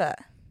most of it.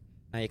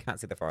 No, you can't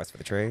see the forest for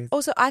the trees.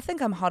 Also, I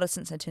think I'm hotter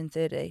since I turned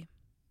 30.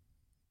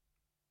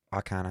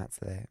 I can't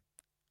answer that.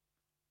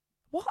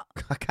 What?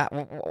 I can't.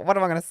 What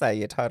am I going to say?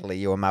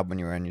 You were a mud when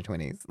you were in your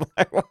 20s.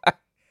 Like, what?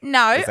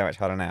 No. You're so much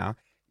hotter now.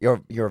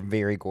 You're a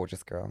very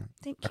gorgeous girl.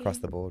 Thank across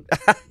you. the board.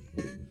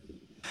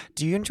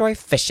 Do you enjoy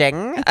fishing?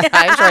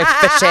 I enjoy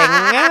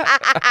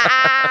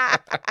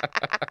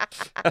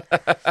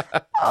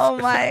fishing. Oh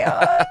my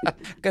God.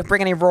 Gonna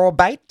bring any raw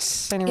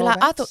bait? Any You're raw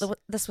like, I bait? thought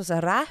this was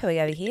a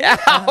rahui over here.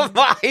 Oh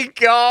my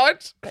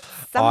God.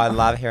 Some- Oh, I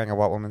love hearing a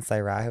white woman say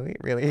rahui. It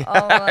really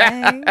Oh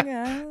my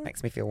God.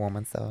 makes me feel warm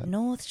inside.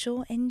 North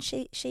Shore and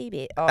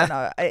Sheebit. Oh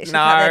no. I actually No,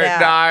 cut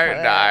that out.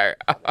 Cut that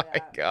no. Oh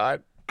my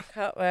God. out.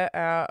 Cut that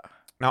out.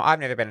 No, I've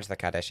never been into the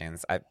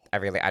Kardashians.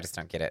 I just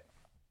don't get it.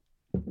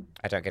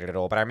 I don't get it at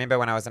all. But I remember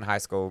when I was in high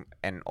school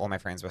and all my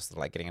friends were sort of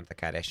like getting into the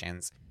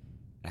Kardashians.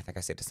 And I think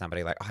I said to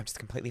somebody like, oh, I'm just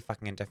completely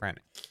fucking indifferent.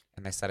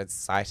 And they started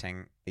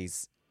citing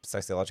these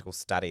sociological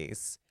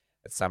studies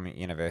that some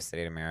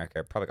university in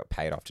America probably got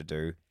paid off to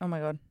do Oh my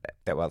God.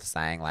 that were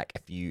saying like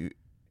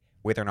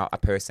whether or not a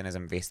person is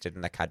invested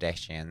in the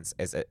Kardashians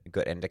is a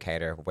good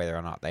indicator of whether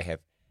or not they have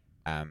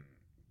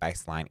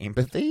baseline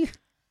empathy.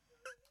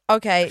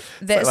 Okay,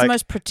 that's like- the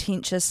most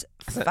pretentious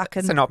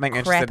fucking So not being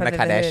interested crap in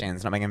the I've ever heard.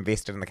 Kardashians, not being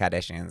invested in the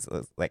Kardashians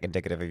is like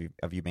indicative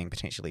of you being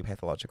potentially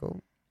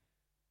pathological.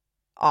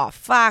 Oh,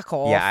 fuck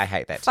off. Yeah, I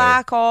hate that too.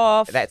 Fuck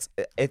off. That's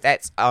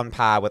on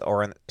par with,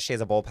 or shares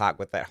a ballpark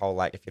with that whole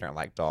like if you don't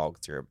like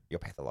dogs, you're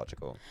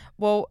pathological.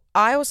 Well,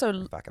 I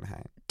also Fucking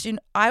hate.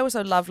 I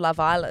also love Love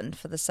Island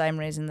for the same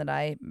reason that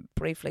I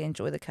briefly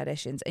enjoy the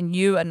Kardashians. And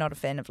you are not a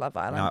fan of Love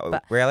Island, No,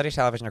 but reality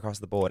television across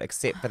the board,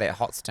 except for that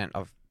hot stint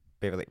of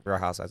Real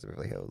Housewives of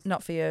Beverly Hills.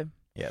 not for you.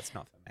 Yeah, it's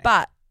not for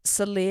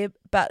me.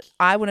 But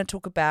I want to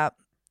talk about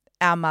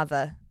our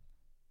mother.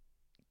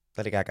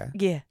 Lady Gaga.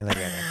 Yeah. Lady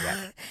Gaga.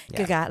 Yeah.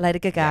 Yeah. Gaga, Lady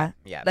Gaga.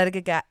 Yeah. Lady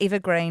Gaga,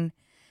 evergreen.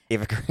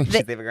 Evergreen. She's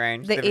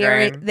evergreen. She's The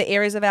evergreen.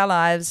 areas of our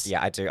lives.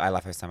 Yeah, I do. I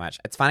love her so much.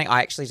 It's funny.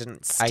 I actually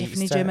didn't.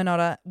 Stephanie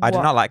Germanotta. I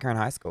did not like her in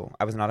high school.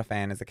 I was not a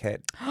fan as a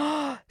kid.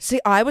 See,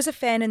 I was a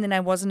fan and then I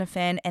wasn't a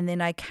fan and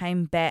then I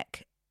came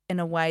back in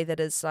a way that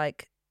is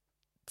like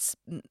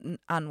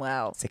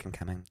unwell. Second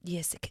coming.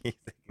 Yes, Second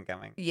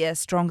coming. yeah,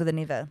 stronger than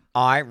ever.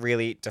 I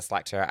really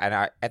disliked her, and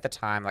at the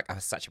time, like, I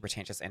was such a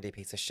pretentious indie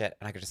piece of shit,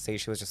 and I could just see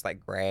she was just like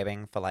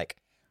grabbing for like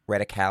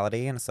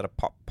radicality and a sort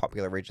of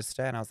popular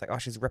register, and I was like, oh,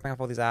 she's ripping off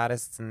all these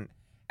artists, and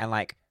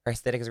like her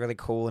aesthetic is really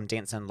cool and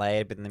dense and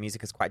layered, but then the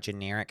music is quite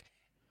generic,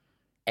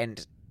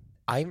 and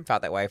I even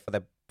felt that way for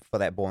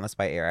that Born This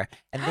Way era,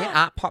 and then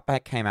Art Pop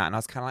back came out, and I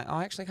was kind of like, oh,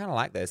 I actually kind of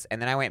like this,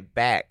 and then I went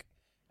back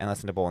and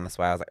listened to Born This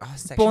Way. I was like, oh,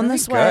 this is actually Born really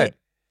This Way.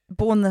 good.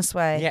 Born This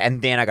Way. Yeah,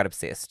 and then I got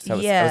obsessed. So it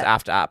was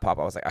after Art Pop.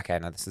 I was like, okay,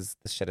 no, this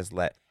shit is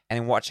lit. And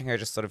then watching her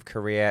just sort of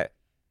career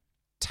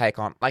take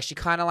on, like, she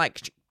kind of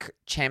like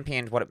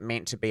championed what it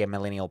meant to be a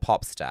millennial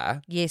pop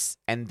star. Yes.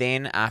 And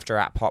then after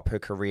Art Pop, her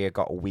career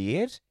got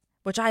weird.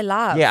 Which I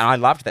love. Yeah, and I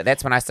loved that.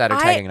 That's when I started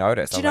taking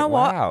notice. Do you I was know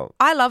like, what? wow.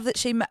 I love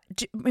that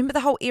remember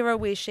the whole era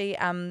where she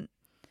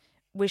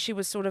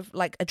was sort of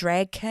like a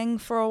drag king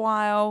for a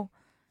while.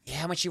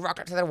 Yeah, when she rocked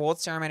up to that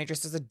awards ceremony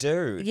dressed as a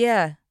dude.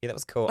 Yeah. Yeah, that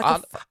was cool.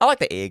 Like I like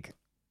the egg.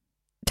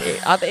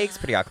 Yeah, the egg's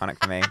pretty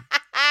iconic for me.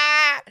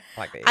 I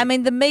like the egg. I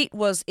mean, the meat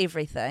was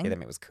everything. Yeah, the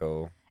meat was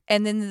cool.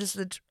 And then there's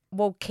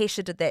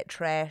Kesha did that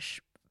trash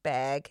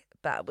bag,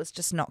 but it was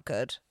just not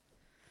good.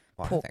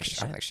 Well, Poor I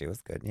think Kesha. she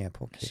was good. Yeah,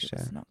 poor Kesha. She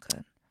was not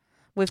good.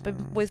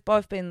 We've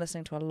both been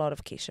listening to a lot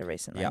of Kesha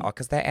recently. Yeah,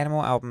 because that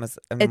Animal album is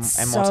it's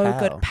immortal. so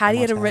good. Party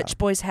at a Immortal. Rich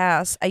Boy's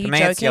House. Are you For me,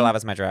 joking? it's Your Love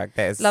Is My Drug.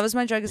 That is, Love Is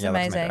My Drug is Yeah,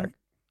 Love Is My amazing. Drug.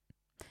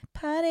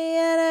 Party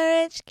at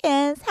a rich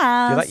kid's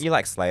house. You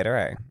like Slater,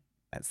 eh?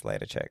 That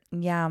Slater chick.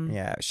 Yum.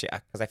 Yeah,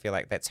 because I feel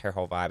like that's her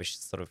whole vibe.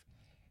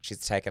 She's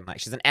taken like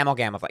she's an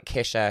amalgam of like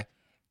Kesha,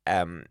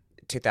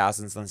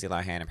 2000s Lindsay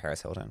Lohan and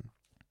Paris Hilton.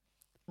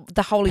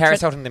 The holy Paris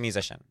Hilton, the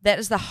musician. That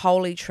is the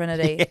holy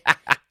trinity. Yeah.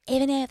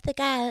 Even if the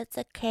gods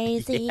are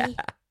crazy,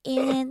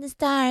 even the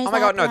stars. Oh my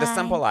god, no, The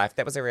Simple Life.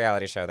 That was a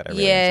reality show that I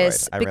really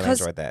Yes, enjoyed. I really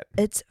because enjoyed that.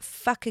 It's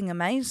fucking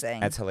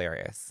amazing. It's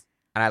hilarious.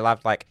 And I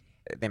loved like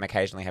them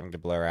occasionally having to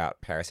blur out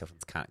Paris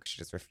Hilton's cunt because she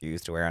just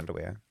refused to wear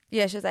underwear.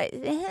 Yeah, she's like,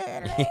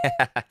 Yeah.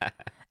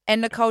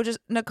 and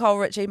Nicole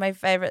Richie, my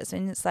favorite,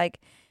 and it's like,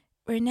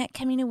 we're not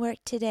coming to work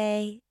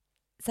today.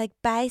 It's like,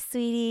 bye,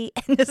 sweetie,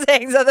 and just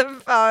hangs on the I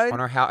phone.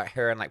 wonder how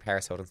her and like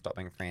Paris Hilton stopped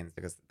being friends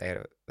because they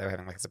were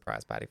having like a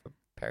surprise party for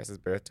Paris's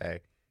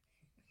birthday.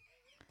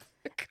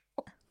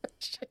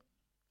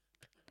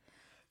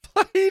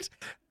 Played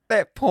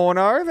that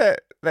porno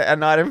that A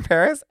Night in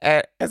Paris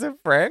as a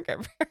prank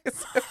at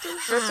Paris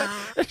Hilton's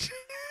birthday.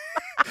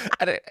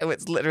 And it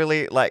was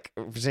literally like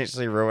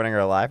potentially ruining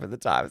her life at the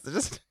time. So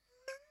just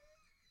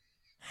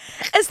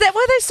Is that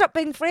why they stopped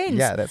being friends?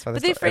 yeah, that's why.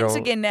 But they're friends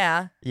again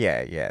now.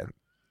 Yeah.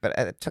 But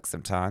it took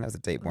some time. That was a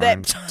deep That-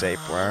 wound. Deep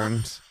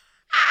wound.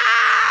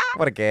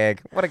 What a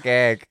gag. What a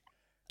gag.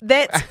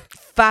 That's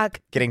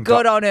Getting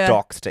good on her.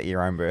 doxed at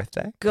your own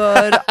birthday.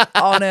 Good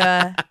on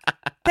her.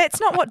 That's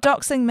not what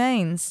doxing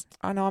means.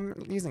 I know, I'm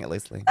using it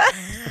loosely.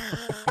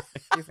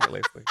 Using it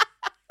loosely.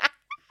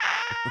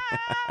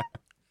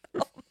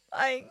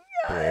 My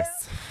God.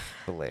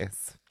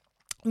 Bless.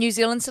 New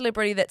Zealand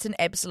celebrity, that's an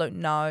absolute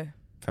no.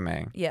 For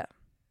me. Yeah.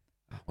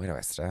 Where do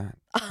I start?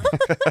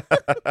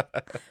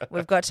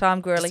 We've got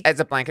time, girly. Just as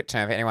a blanket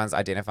term, if anyone's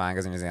identifying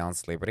as a New Zealand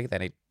celebrity, they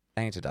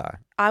need to die.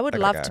 I would They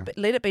love gotta to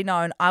go. let it be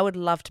known, I would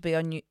love to be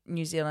on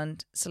New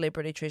Zealand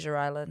Celebrity Treasure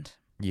Island.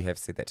 You have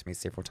said that to me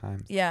several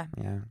times. Yeah.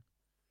 Yeah.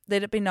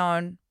 Let it be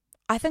known.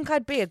 I think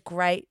I'd be a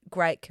great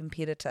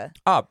competitor.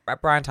 Oh,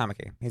 Brian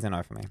Tamaki. He's a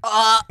no for me.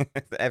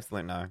 It's an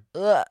absolute no.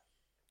 Ugh.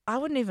 I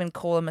wouldn't even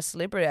call him a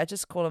celebrity. I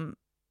just call him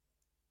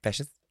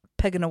Fascist?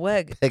 pig in a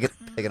wig. Pig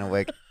in a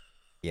wig.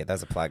 Yeah,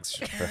 those are plugs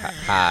for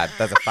hard.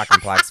 Those are fucking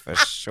plugs for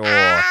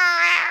sure.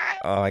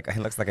 Oh, he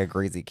looks like a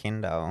greasy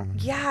Ken doll.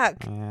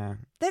 Yuck. Yeah.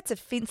 That's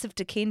offensive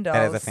to Ken dolls.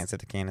 That is offensive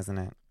to Ken, isn't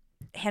it?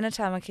 Hannah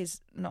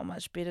Tamaki's not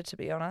much better, to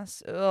be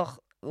honest. Ugh.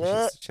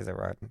 Ugh. She's a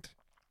rodent.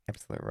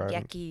 Absolute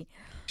rodent. Yucky.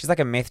 She's like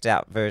a methed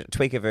out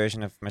tweaker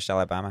version of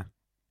Michelle Obama.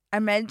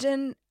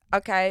 Imagine,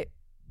 okay,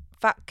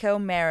 fuck, kill,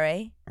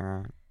 marry,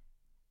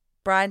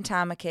 Brian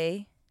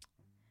Tamaki,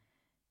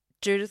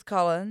 Judith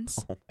Collins,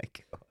 Oh my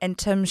god. and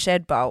Tim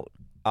Shadbolt.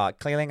 Oh,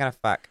 clearly I'm gonna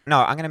fuck.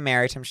 No, I'm gonna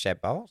marry Tim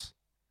Shadbolt.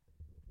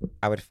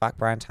 I would fuck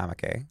Brian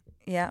Tamaki.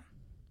 Yeah.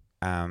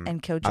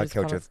 And kill I'd Judith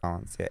kill Collins. Judith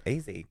Collins. Yeah,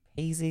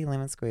 easy,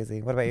 lemon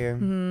squeezy. What about you?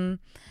 Hmm.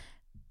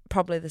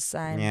 Probably the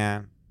same.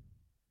 Yeah.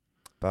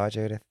 Bye,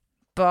 Judith.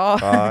 Bye.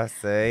 Bye.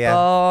 See ya.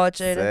 Bye,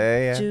 Judith.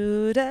 See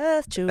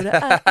ya.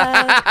 Judith.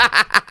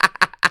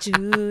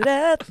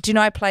 Judith. Do you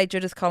know I played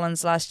Judith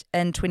Collins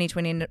in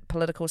 2020 in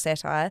political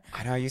satire?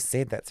 I know you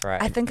said that's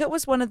right. I think it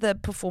was one of the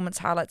performance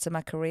highlights of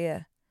my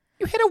career.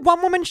 You had a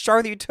one-woman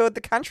show that you toured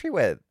the country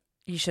with.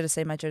 You should have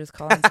seen my Judith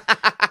Collins.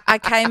 I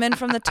came in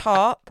from the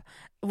top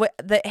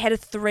that had a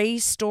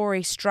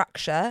 3-story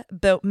structure.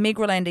 Meg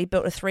Rolandi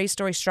built a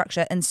 3-story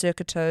structure in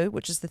Circa 2,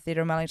 which is the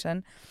theatre in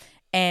Wellington.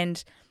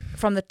 And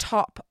from the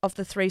top of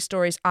the 3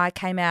 stories, I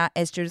came out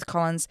as Judith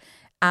Collins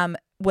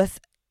with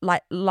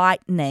like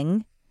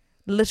lightning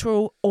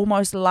literal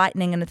almost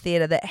lightning in a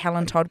theatre that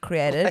Helen Todd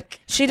created.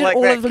 She did like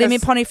all that of Lemmy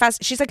kiss- Boniface.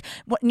 She's like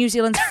what New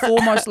Zealand's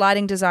foremost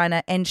lighting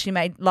designer, and she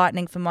made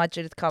lightning for my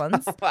Judith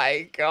Collins. Oh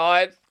my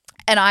God.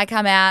 And I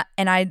come out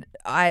and I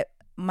was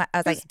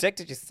Whose like, dick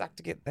did you suck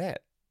to get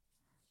that?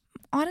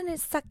 I didn't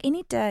suck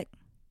any dick.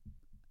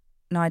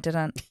 No, I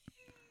didn't.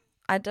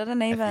 I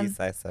didn't If you even.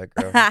 say so,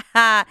 girl.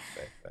 I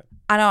Say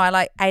so. know. I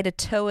like ate a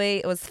tui.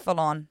 It was full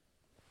on.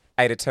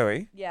 Ada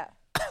Tui. Yeah.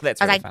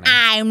 That's I was really like, funny.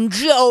 I'm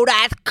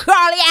Judith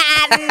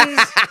Collins.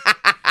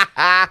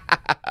 I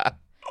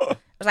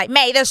was like,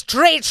 may the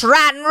streets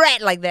run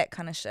red, like that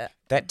kind of shit.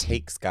 That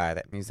Teeks guy,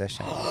 that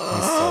musician, he's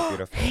so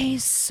beautiful.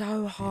 He's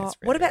so hot.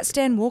 really, What about really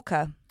Stan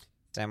Walker?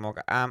 Dan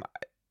Walker. I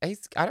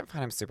don't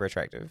find him super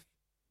attractive.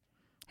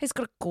 He's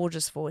got a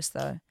gorgeous voice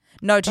though.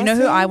 No, do you Does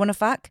know who he? I want to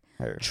fuck?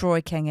 Who? Troy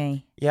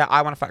Kingy. Yeah,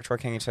 I want to fuck Troy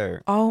Kingy too.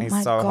 Oh he's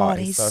my so God, hot.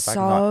 he's so fucking so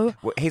hot.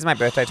 Well, he's my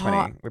birthday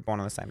hot. 20. We're born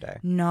on the same day.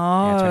 No,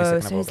 22nd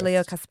of so he's Leo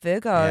August.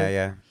 Casvirgo. Yeah,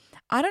 yeah.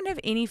 I don't have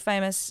any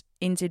famous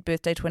NZ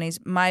birthday 20s.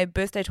 My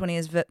birthday 20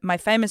 is my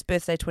famous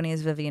birthday 20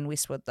 is Vivienne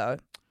Westwood though.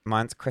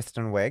 Mine's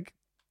Kristen Wiig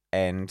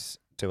and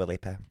Dua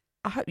Lipa.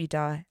 I hope you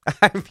die.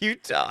 I hope you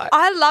die.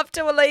 I love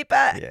Dua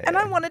Lipa, Yeah, and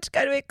I yeah. wanted to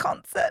go to her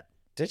concert.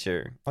 Did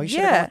you? Oh, you should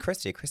have gone Yeah. with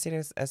Christy. Christy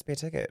has a spare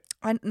ticket.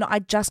 I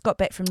just got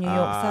back from New York,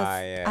 so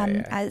I was,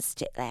 yeah. I was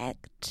jet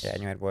lagged. Yeah,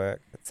 and you had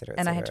work, etc.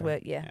 And I had to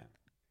work, yeah.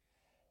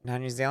 No,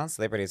 New Zealand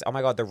celebrities. Oh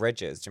my God, the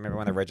Ridges. Do you remember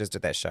when the Ridges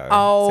did that show?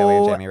 Sally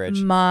and Oh Jamie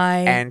Ridge. my!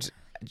 And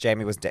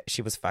Jamie was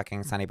she was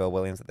fucking Sonny Bill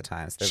Williams at the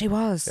time. So she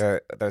was.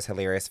 there are those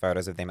hilarious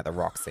photos of them at the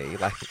Roxy,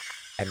 like,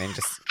 and then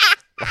just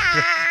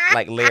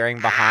like leering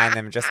behind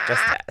them, just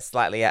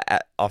slightly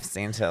off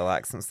center,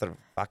 like some sort of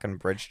fucking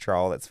bridge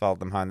troll that's followed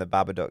them home. The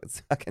Babadook.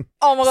 It's fucking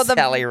Oh my God!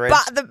 Sally Ridge.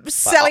 The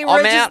Sally I'm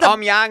Ridge is out. the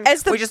I'm young.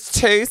 as the- We're just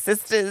two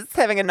sisters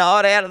having a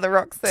night out of the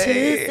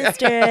Roxy.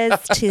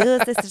 two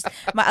sisters.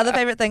 My other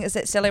favorite thing is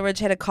that Sally Ridge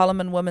had a column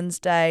in Women's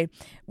Day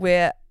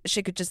where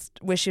she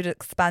would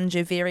expunge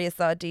her various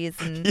ideas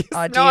and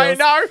ideals.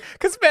 No,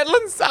 because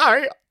Madeline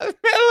Sari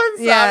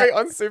Yeah.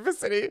 on Super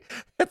City.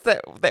 It's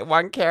that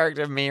one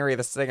character, Mary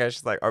the singer.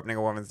 She's like opening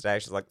a Woman's Day.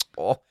 She's like,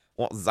 oh,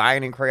 what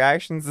zoning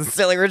creations has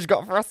Silly Ridge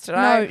got for us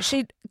today? No,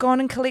 she'd gone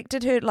and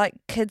collected her like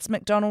kids'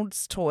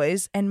 McDonald's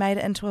toys and made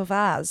it into a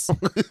vase.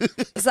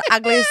 It's the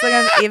ugliest thing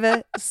I've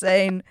ever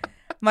seen.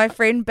 My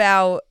friend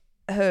Belle,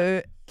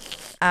 who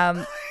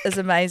is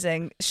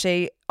amazing,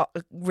 she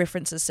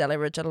references Sally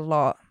Ridge a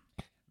lot.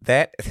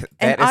 That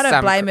And is I don't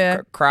some blame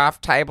her.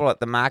 craft table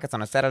at the markets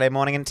on a Saturday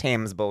morning in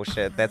Thames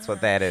bullshit. That's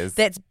what that is.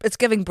 It's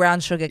giving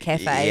Brown Sugar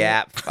Cafe.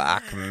 Yeah,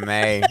 fuck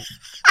me.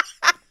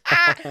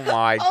 Oh my Oh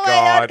my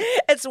God. God.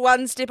 It's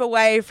one step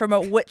away from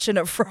a witch and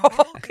a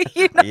frog.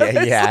 You know, Yeah,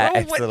 those yeah, little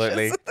witches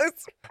absolutely. with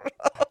those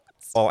frogs.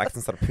 Or like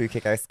some sort of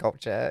Pukeko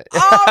sculpture.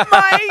 Oh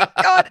my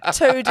God.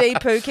 2D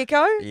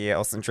Pukeko. Yeah,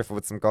 or some trifle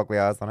with some goggly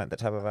eyes on it, that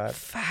type of vibe.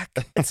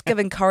 Fuck. It's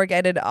giving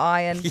corrugated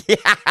iron.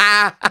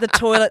 Yeah. The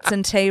toilets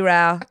in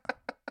T-Row.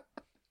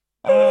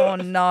 Oh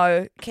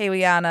no.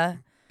 Kiwiana.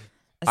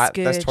 A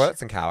scourge. Those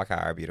toilets in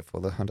Kawakawa are beautiful,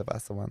 the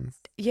Hundavasa ones.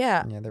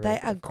 Yeah, Yeah, they're they really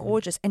are beautiful.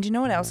 gorgeous. And do you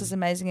know what else is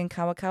amazing in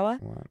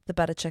Kawakawa? What? The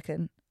butter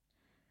chicken.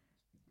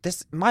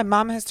 My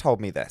mum has told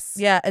me this.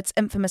 Yeah, it's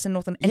infamous in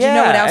Northern. And do you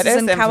know what Yeah, else it is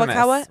is in infamous.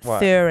 Kawakawa?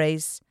 What?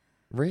 Furries.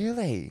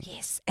 Really?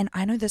 Yes, and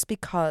I know this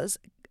because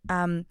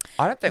I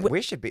don't think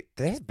we should be.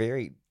 They're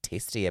very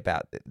testy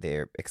about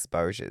their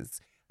exposures.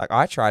 Like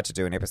I tried to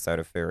do an episode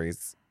of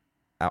furries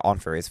on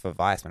furries for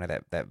Vice, when I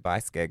had that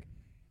Vice gig,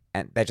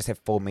 and they just have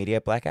full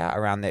media blackout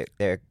around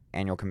their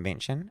annual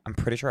convention. I'm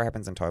pretty sure it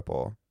happens in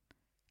Taupo.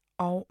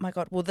 oh my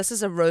God. Well, this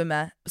is a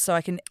rumor, so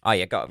I can. Oh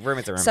yeah, God,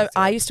 rumors are rumors. So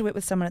I yeah. used to work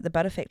with someone at the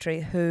Butter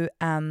Factory who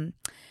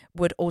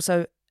would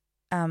also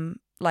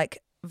like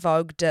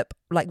Vogue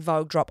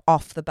drop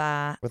off the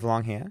bar. with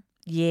long hair.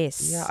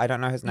 Yes. Yeah, I don't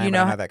know his name. You But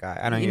I know- know that guy.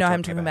 I know you who know you're who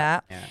I'm talking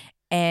about. Yeah.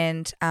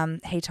 And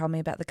he told me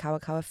about the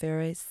Kawakawa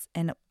furries,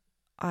 and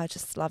I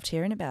just loved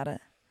hearing about it.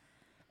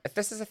 If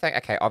this is a thing,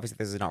 okay, obviously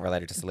this is not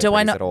related to Do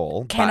I celebrities not? at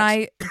all. Can but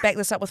I back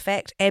this up with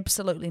fact?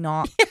 Absolutely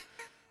not.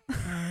 it's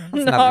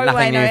no nothing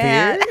way, new no for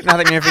how. you.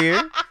 Nothing new for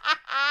you.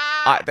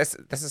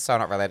 This is so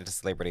not related to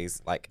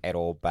celebrities like at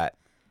all. But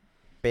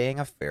being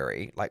a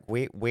furry, like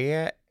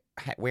where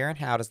and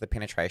how does the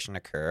penetration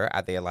occur?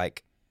 Are there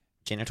like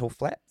genital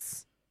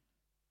flaps?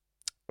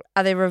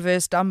 Are they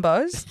reverse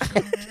Dumbos?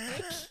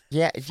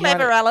 Yeah, do you know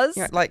what I- Flavarellas?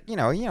 you know, like you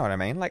know what I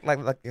mean. Like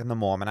in the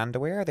Mormon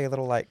underwear, are they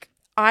little like?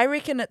 I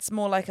reckon it's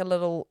more like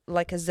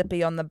a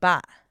zippy on the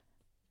butt.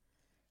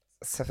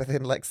 So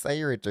then, like, say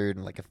you're a dude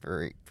in like a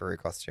furry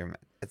costume.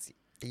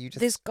 You just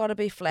There's got to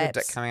be your flaps.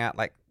 dick coming out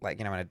like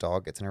when a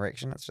dog gets an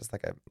erection. It's just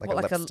like a What,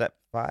 like a- lipstick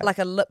vibe. Like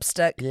a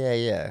lipstick,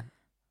 yeah.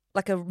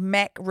 like a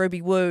MAC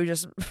Ruby Woo.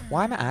 Just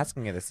Why am I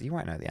asking you this? You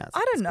won't know the answer. I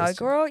to don't this know,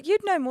 question. girl.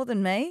 You'd know more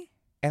than me.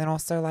 And then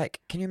also, like,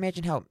 can you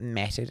imagine how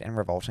matted and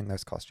revolting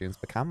those costumes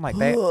become? Like,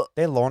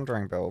 their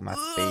laundering bill must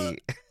be.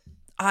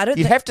 I don't.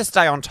 You'd think, have to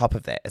stay on top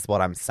of that, is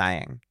what I'm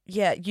saying.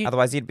 yeah,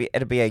 Otherwise, it'd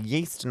be a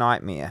yeast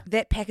nightmare.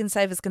 that pack and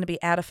save is going to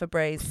be out of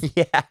Febreze.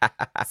 Yeah.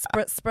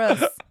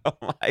 Spritz. Oh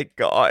my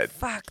god.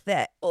 Fuck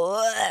that.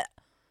 Ugh.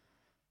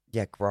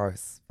 Yeah,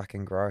 gross.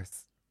 Fucking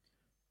gross.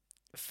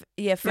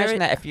 Yeah, furry. Imagine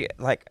that if you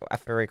like a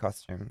furry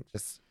costume,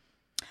 just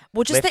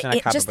Well, just left in a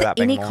cupboard just the without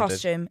being any laundered.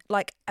 costume,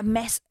 like a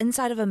mess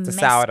inside of a it's a mess.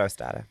 sourdough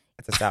starter.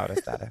 It's a sourdough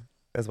starter.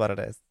 Is what it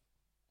is.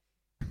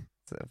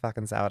 It's a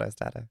fucking sourdough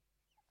starter.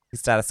 You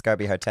start a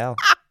SCOBY hotel.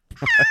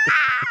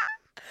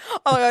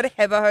 Oh my god,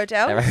 have a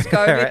hotel,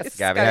 SCOBY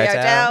Scobie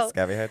hotel,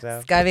 SCOBY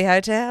hotel. SCOBY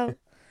hotel.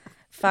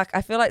 Fuck,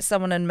 I feel like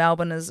someone in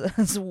Melbourne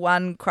is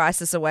one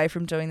crisis away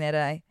from doing that,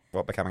 eh?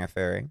 What, becoming a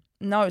furry?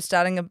 No,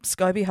 starting a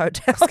SCOBY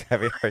hotel.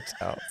 SCOBY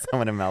hotel.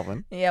 Someone in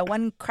Melbourne. Yeah,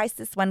 one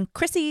crisis, one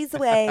Chrissy's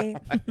away.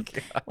 Oh my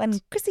God.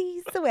 One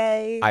Chrissy's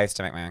away. I used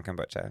to make my own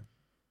kombucha.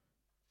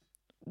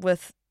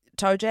 With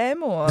toe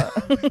jam or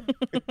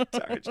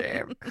Toe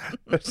jam.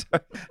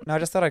 No, I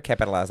just thought I'd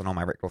capitalise on all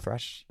my rectal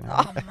thrush. You know?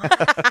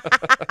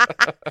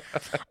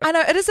 I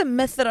know it is a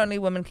myth that only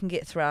women can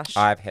get thrush.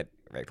 I've had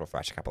rectal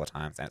thrush a couple of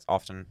times, and it's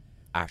often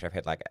after I've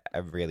had like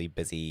a really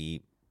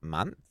busy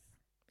month.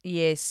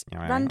 Yes. You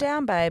know what I Run mean?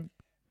 down, babe.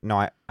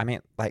 No, I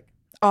mean like,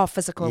 Oh,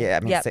 physical. yeah, I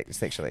mean Yep.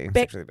 sexually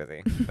Back- busy.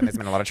 When there's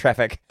been a lot of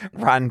traffic.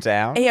 Run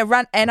down. Yeah,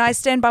 run. And I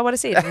stand by what I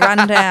said.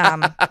 Run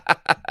down.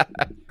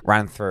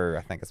 Run through,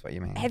 I think is what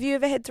you mean. Have you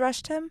ever had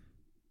thrush, Tim?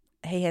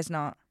 He has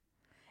not.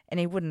 And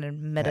he wouldn't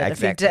admit it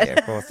Exactly, if he did.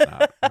 of course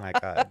not. Oh my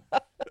God.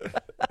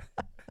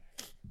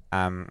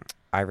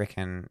 I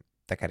reckon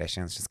the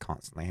Kardashians just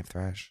constantly have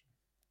thrush.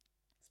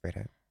 Spread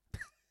it.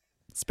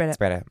 Spread it.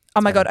 Spread it.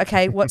 Oh my Spread God. it.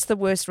 Okay. What's the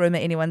worst rumor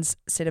anyone's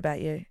said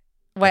about you?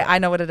 Wait, I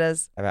know what it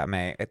is. About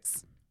me.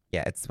 It's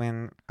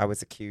when I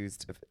was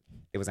accused of,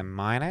 it was a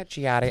minor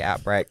Giardia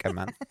outbreak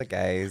amongst the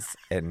gays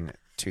in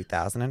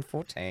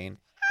 2014,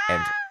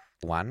 and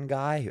one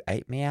guy who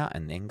ate me out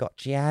and then got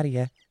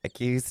Giardia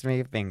accused me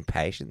of being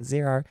patient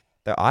zero,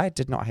 though I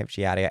did not have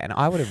Giardia, and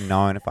I would have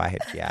known if I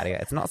had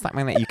Giardia. It's not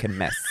something that you can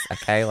miss,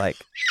 okay? Like,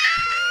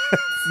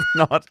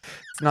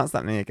 it's not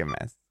something you can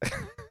miss.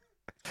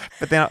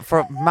 But then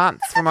for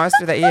months, for most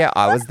of that year,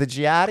 I was the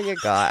Giardia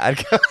guy.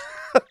 I'd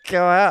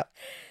go out.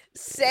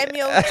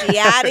 Samuel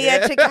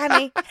Giardia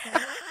Chicani.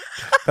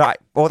 But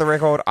for the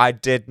record, I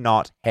did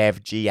not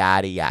have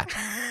Giardia.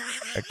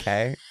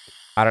 Okay?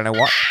 I don't know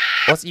what.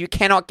 Also, you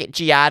cannot get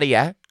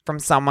Giardia from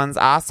someone's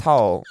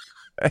asshole.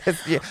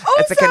 It's a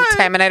Also,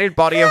 contaminated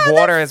body of how the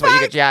water is what you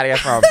fuck- get Giardia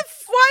from.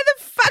 Why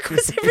the fuck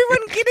was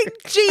everyone getting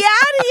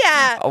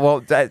Giardia? Well,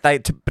 they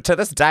to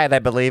this day, they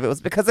believe it was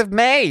because of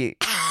me.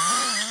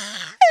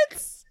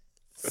 It's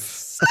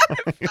so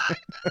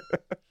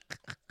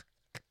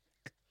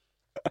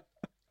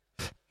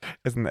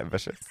Isn't that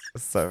vicious?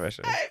 It's so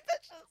vicious.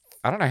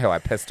 I don't know who I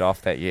pissed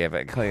off that year,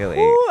 but clearly.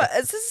 Ooh,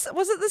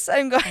 was it the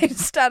same guy who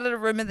started a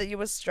rumor that you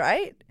were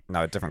straight?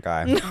 No, different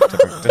guy.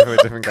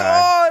 Different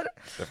guy. God.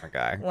 Different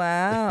guy.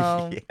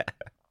 Wow. Yeah.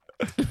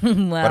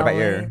 Wow. What about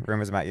you?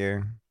 Rumors about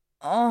you?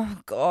 Oh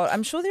God,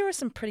 I'm sure there are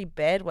some pretty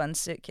bad ones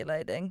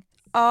circulating.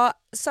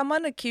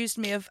 Someone accused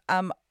me of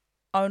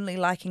only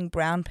liking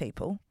brown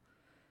people.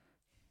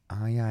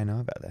 Oh, yeah, I know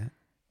about that.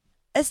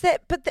 Is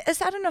that? But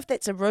I don't know if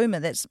that's a rumor.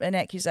 That's an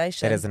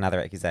accusation. That is another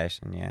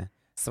accusation, yeah.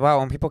 So, well,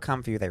 when people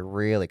come for you, they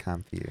really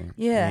come for you.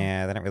 Yeah.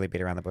 Yeah, they don't really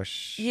beat around the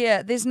bush.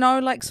 Yeah, there's no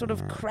like sort of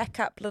Yeah. crack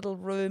up little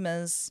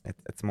rumors.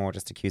 It's more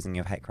just accusing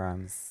you of hate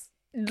crimes.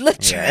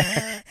 Literally.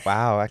 Yeah.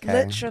 Wow, okay.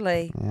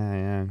 Literally. Yeah,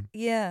 yeah.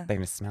 Yeah. They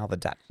can just smell the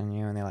Dutch in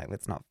you and they're like,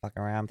 let's not fuck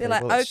around. They're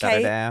people. like, Let's shut it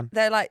okay. down.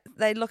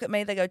 They look at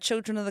me. They go,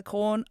 "Children of the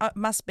Corn." Oh, it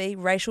must be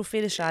racial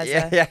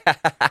fetishizer. Yeah, yeah.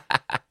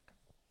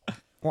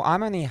 Well,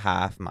 I'm only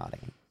half Marty.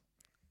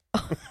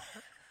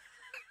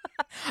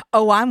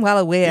 Oh, I'm well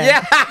aware.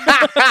 Yeah.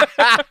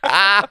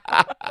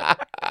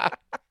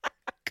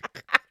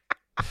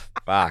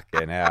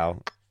 Fucking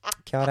hell.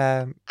 Kia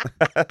ora.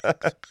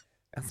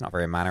 That's not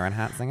very minor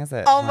enhancing, is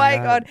it? Oh my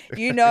God.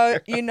 You know,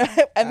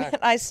 I mean,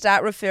 I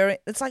start referring,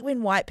 it's like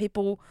when white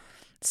people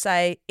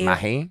say,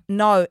 Mahi.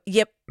 No,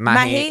 yep.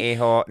 Mahi,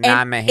 iho, and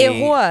na mahi.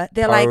 ehua.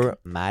 They're like,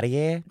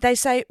 Marie. they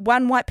say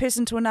one white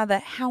person to another,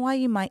 "How are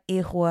you, my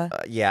ehua?"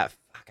 Yeah,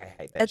 fuck, I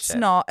hate that It's shit.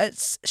 not.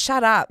 It's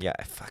shut up. Yeah,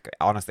 fuck it.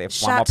 Honestly, if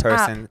Shut one more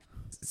up. person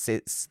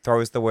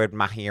throws the word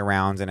mahi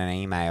around in an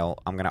email,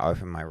 I'm going to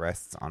open my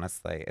wrists,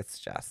 honestly. It's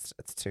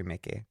too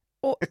mickey.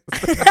 Or-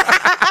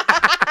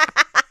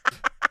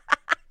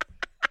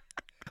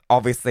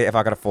 Obviously, if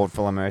I could afford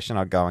full immersion,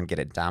 I'd go and get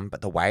it done.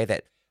 But the way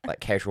that like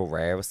casual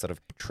rare was sort of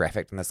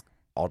trafficked in this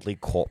oddly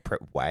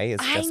corporate way is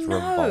I just know.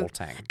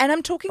 revolting. And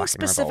I'm talking Fucking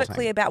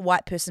specifically revolting. about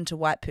white person to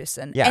white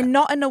person. Yeah. And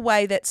not in a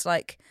way that's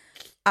like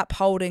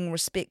upholding,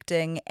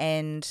 respecting,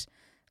 and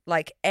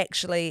like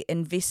actually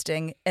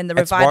investing in the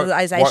It's woke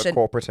revitalization.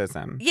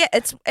 corporatism. Yeah,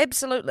 it's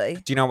absolutely.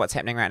 Do you know what's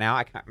happening right now?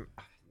 I can't.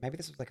 Maybe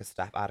this was like a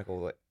staff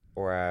article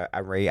or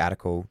a re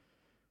article,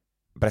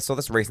 but I saw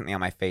this recently on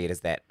my feed.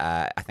 Is that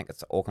I think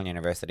it's Auckland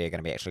University are going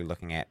to be actually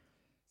looking at,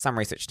 some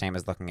research team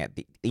is looking at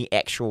the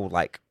actual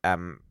like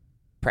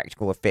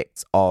practical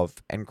effects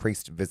of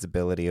increased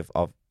visibility of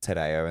Te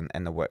Reo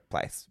in the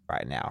workplace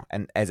right now,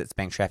 and as it's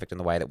being trafficked in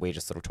the way that we're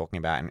just sort of talking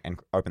about and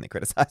openly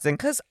criticising.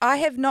 Because I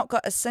have not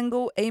got a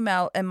single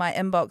email in my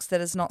inbox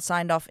that is not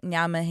signed off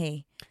ngā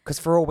mihi Because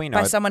for all we know,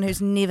 by someone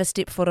who's never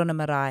stepped foot on a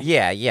marae.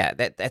 yeah,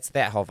 that's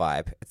that whole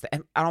vibe.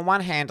 And on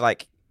one hand,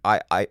 like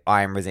I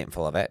am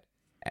resentful of it,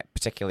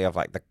 particularly of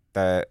like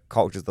the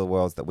cultures of the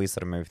world that we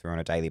sort of move through on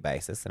a daily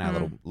basis in our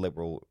little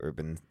liberal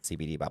urban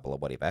CBD bubble or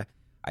whatever.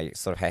 I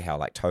sort of hate how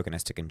like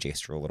tokenistic and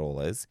gestural it all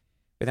is.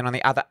 But then on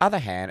the other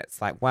hand,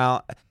 it's like,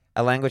 well,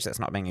 a language that's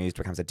not being used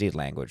becomes a dead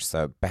language.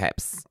 So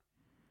perhaps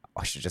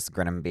I should just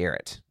grin and bear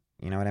it.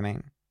 You know what I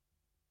mean?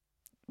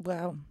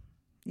 Well,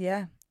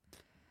 yeah.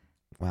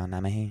 Well,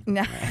 ngā mihi.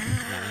 No.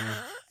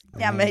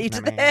 Ngā mihi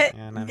to that.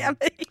 Ngā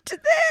mihi to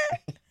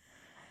that.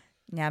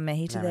 Ngā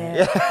mihi to that.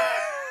 Yeah.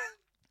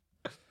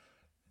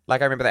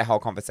 Like I remember that whole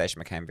conversation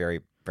became very,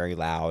 very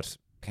loud,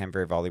 became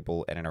very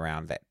voluble in and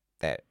around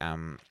that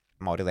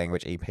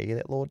multi-language EP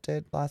that Lorde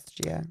did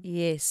last year.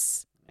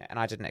 Yes. And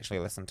I didn't actually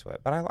listen to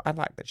it, but I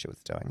like that she was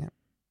doing it.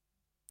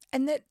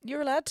 And that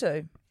you're allowed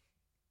to.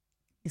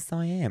 Yes,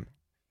 I am.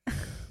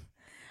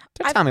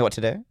 Don't tell me what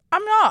to do.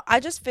 I'm not. I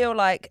just feel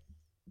like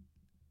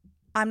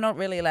I'm not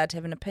really allowed to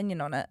have an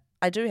opinion on it.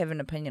 I do have an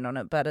opinion on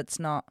it, but it's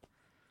not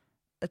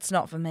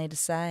for me to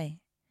say.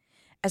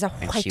 As a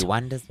And white she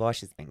wonders why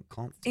she's been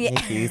constantly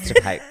accused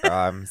of hate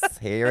crimes.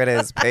 Here it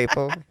is,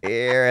 people.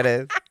 Here it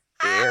is.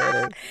 Here it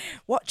is.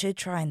 watch her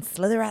try and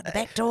slither out the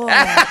back door.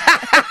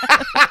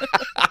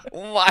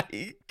 Oh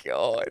my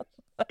God.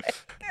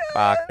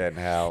 Fucking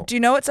hell. Do you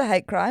know it's a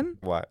hate crime?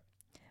 What?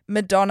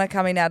 Madonna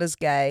coming out as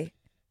gay.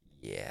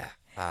 Yeah.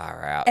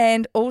 Far out.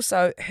 And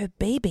also her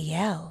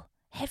BBL.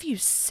 Have you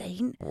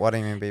seen? What do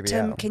you mean BBL?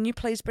 Tim, can you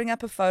please bring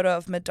up a photo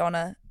of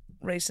Madonna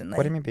recently?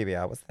 What do you mean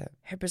BBL? What's that?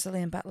 Her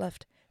Brazilian butt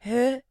lift.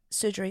 Her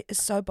surgery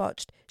is so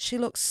botched. She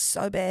looks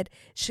so bad.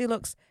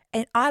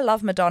 And I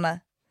love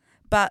Madonna,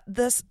 but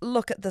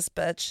look at this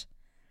bitch.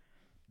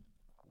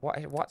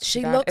 What's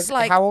She done? looks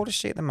like- How old is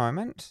she at the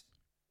moment?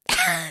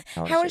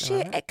 How is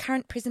she at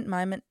current present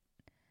moment?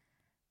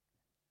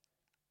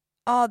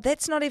 Oh,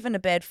 that's not even a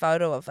bad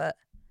photo of it.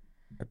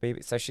 A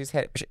baby. So she's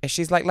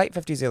like late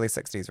 50s, early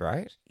 60s,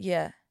 right?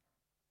 Yeah.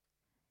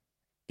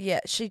 Yeah,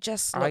 she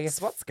just looks... Oh,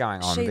 yes. What's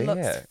going on She there?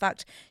 looks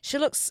fucked. She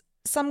looks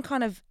some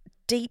kind of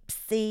deep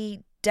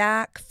sea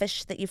dark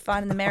fish that you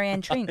find in the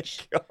Marianne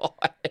Trench.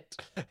 God.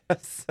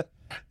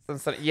 Some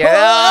sort of, yeah.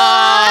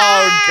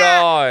 Oh,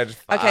 God.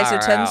 Okay, so Far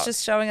Tim's out.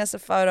 just showing us a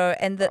photo,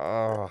 and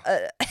Oh,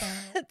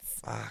 it's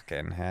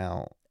fucking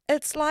hell.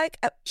 it's like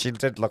She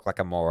did look like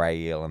a moray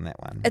eel in that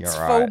one. it's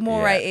You're full right.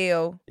 moray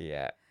eel.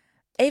 Yeah.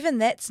 Even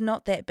that's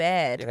not that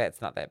bad. Yeah, that's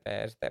not that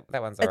bad.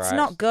 That one's all right. It's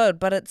not good,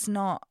 but it's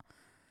not.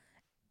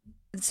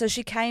 So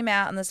she came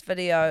out in this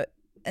video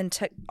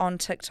on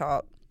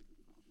TikTok.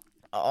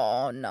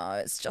 Oh no,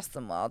 it's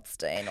Justin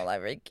Wildstein all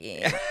over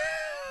again.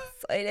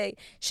 Sweetie.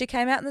 She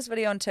came out in this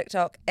video on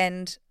TikTok,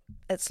 and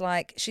it's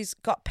like she's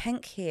got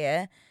pink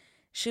hair.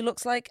 She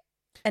looks like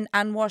an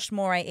unwashed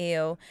moray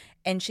eel,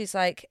 and she's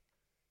like,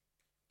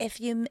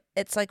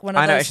 it's like one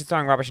of I know, those. she's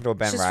throwing rubbish into a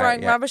bin, She's right?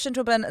 throwing Yeah. rubbish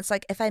into a bin. It's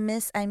like, if I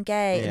miss, I'm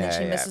gay. And then Yeah,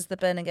 she yeah. misses the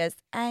bin and goes,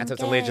 I'm And so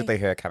it's gay. allegedly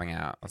her coming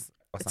out. Or It's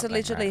something,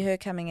 allegedly right? her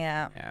coming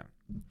out. Yeah.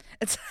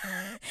 It's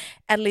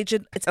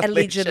It's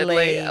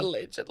allegedly.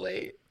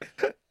 Allegedly.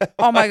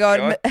 Oh my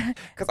god.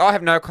 Because I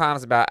have no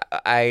qualms about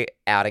A,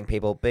 outing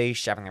people, B,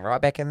 shoving them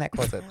right back in that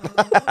closet.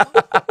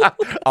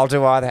 I'll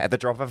do either at the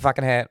drop of a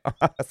fucking hat.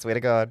 I swear to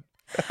God.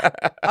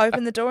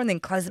 Open the door and then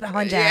close it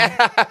behind you.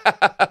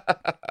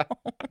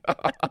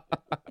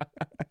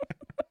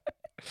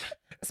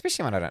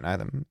 Especially when I don't know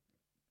them.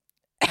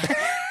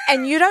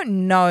 And you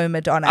don't know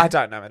Madonna. I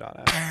don't know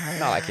Madonna.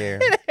 Not like you.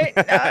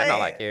 Not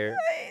like you.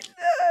 I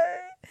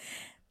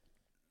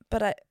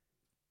know.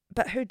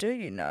 But who do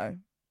you know?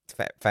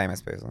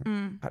 Famous person.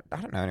 Mm.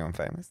 I don't know anyone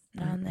famous.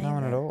 No, No one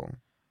neither. at all.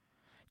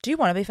 Do you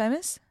want to be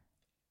famous?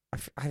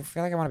 I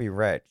feel like I want to be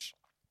rich.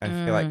 I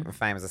feel like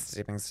fame is a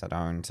stepping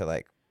stone to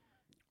like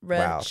Rich.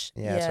 wealth.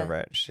 Yeah, to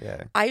rich.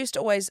 Yeah. I used to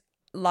always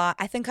lie.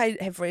 I think I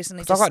have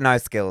recently Because I've just... got no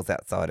skills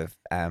outside of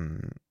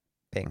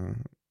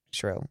being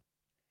shrill.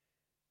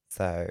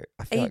 So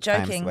I feel you like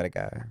fame's joking? the way to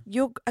go.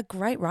 You're a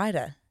great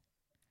writer.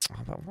 Oh,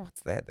 but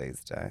what's that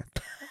these days?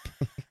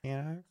 You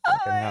know?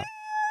 Fucking hell.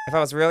 If I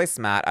was really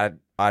smart,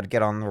 I'd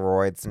get on the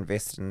roids,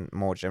 invest in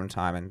more gym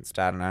time, and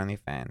start an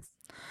OnlyFans.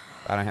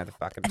 But I don't have the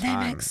fucking And time.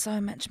 they make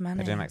so much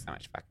money. They do make so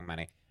much fucking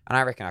money. And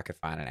I reckon I could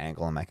find an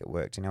angle and make it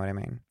work. Do you know what I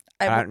mean?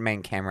 I I w- don't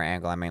mean camera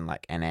angle. I mean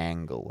like an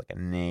angle, like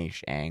a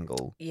niche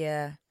angle.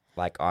 Yeah.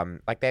 Like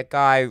I'm like that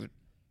guy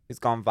who's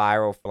gone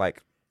viral for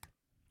like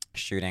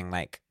shooting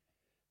like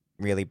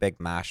really big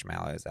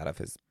marshmallows out of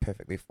his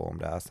perfectly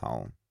formed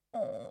asshole.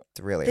 It's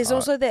really There's hot.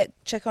 also that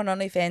chick on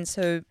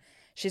OnlyFans who,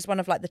 she's one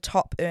of like the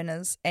top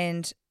earners,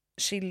 and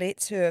she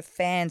lets her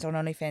fans on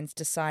OnlyFans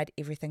decide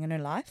everything in her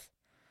life.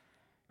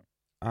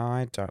 Oh,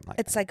 I don't like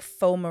It's that. like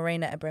full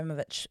Marina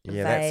Abramovich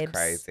Yeah, vibes.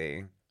 that's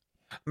crazy.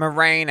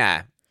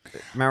 Marina.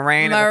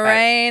 Marina.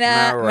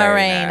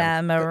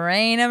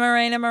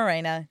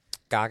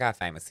 Gaga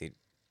famously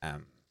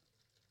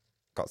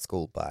got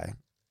schooled by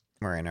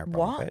Marina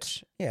What?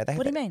 Abramovich. Yeah, they had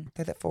What do you that, mean?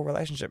 They had that full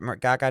relationship.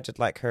 Gaga did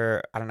like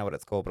her, I don't know what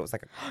it's called, but it was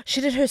like She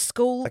did her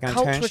school like an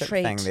cult internship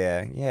retreat. thing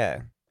there.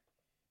 Yeah,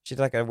 she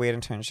did like a weird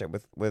internship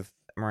with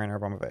Marina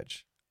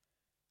Abramovich.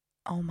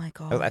 Oh my I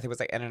god, think it was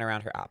like in and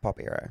around her art pop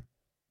era.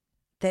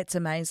 that's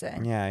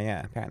amazing.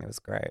 Yeah. Apparently, it was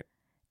great.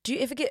 Do you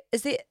ever get?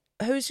 Is there?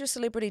 Who's your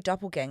celebrity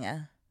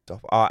doppelganger?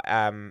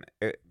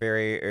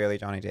 Very early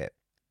Johnny Depp.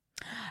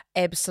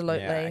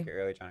 Absolutely. Yeah, like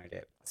early Johnny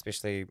Depp,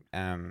 especially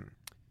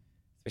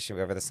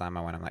over the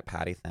summer when I'm like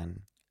party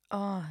thin.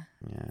 Oh,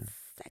 Yeah.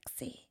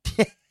 sexy.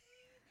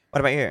 What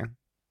about you?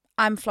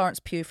 I'm Florence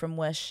Pugh from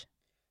Wish.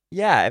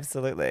 Yeah,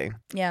 absolutely.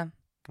 Yeah,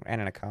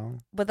 Anna Nicole.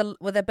 with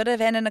a bit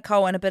of Anna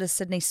Nicole and a bit of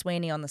Sydney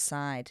Sweeney on the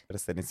side, Bit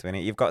of Sydney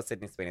Sweeney. You've got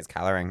Sydney Sweeney's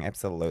colouring,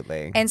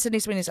 absolutely. and Sydney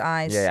Sweeney's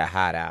eyes. yeah,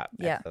 hard out.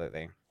 Yeah.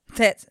 Absolutely.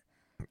 That's.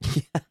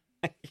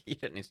 You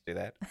didn't need to do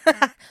that.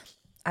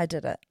 I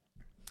did it.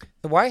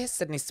 So why has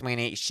Sydney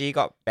Sweeney, she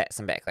got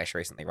some backlash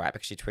recently, right?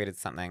 Because she tweeted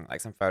something,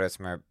 like some photos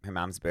from her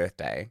mum's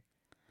birthday.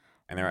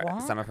 And there were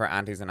What? some of her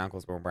aunties and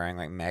uncles were wearing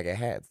like MAGA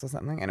hats or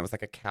something. And it was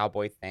like a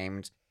cowboy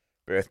themed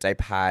birthday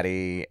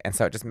party. And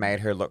so it just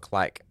made her look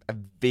like a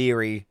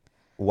very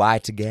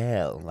white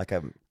girl. Like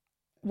a,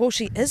 Well,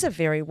 she is a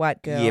very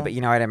white girl. yeah, but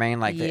you know what I mean?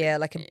 Like, yeah,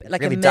 like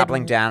really a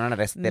doubling down on it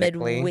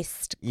aesthetically.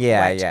 Midwest.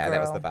 Yeah, white that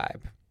was girl. the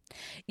vibe.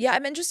 Yeah,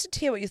 I'm interested to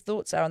hear what your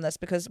thoughts are on this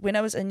because when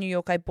I was in New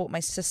York, I bought my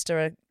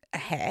sister a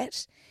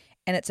hat,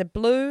 and it's a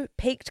blue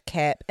peaked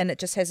cap, and it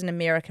just has an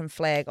American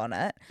flag on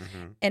it.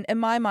 Mm-hmm. And in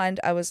my mind,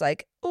 I was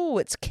like, "Oh,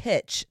 it's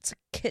kitsch. It's a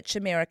kitsch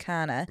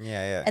Americana."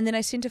 Yeah. And then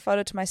I sent a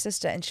photo to my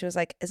sister, and she was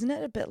like, "Isn't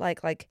it a bit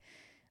like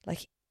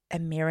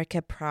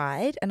America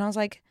Pride?" And I was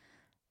like,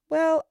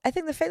 "Well, I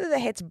think the fact that the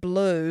hat's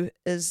blue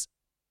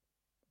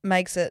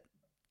makes it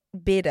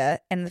better,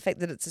 and the fact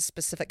that it's a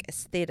specific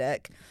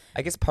aesthetic."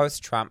 I guess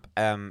post-Trump,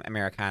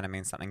 Americana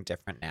means something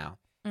different now.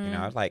 You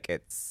know, like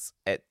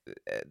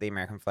the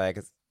American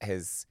flag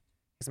has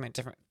meant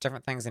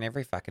different things in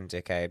every fucking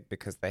decade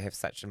because they have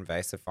such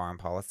invasive foreign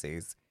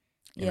policies.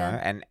 You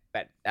know,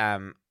 but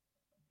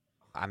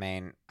I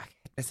mean,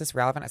 is this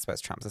relevant? I suppose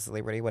Trump's a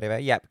celebrity, whatever.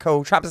 Yeah,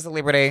 cool. Trump's a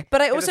celebrity.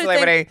 But I He's a also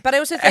celebrity.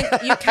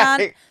 think you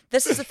can't.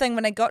 This is the thing.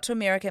 When I got to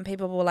America, and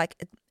people were like,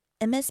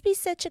 "It must be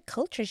such a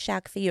culture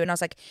shock for you," and I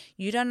was like,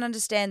 "You don't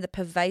understand the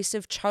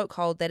pervasive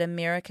chokehold that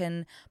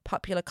American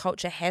popular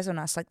culture has on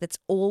us. Like that's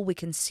all we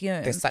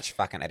consume." They're such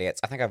fucking idiots.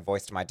 I think I've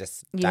voiced my You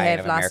disdain have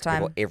of last American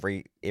people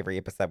time. every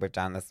episode we've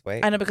done this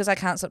week. I know because I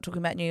can't stop talking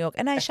about New York,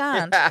 and I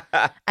shan't.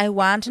 I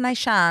want and I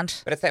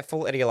shan't. But it's that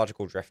full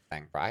ideological drift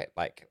thing, right?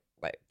 Like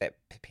that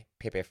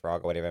Pepe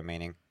Frog or whatever,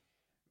 meaning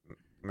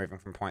moving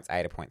from points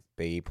A to points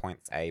B,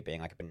 points A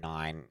being like a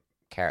benign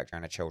character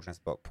in a children's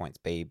book, points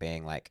B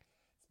being like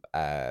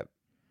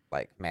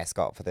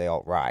mascot for the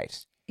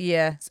alt-right.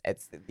 Yeah.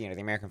 It's the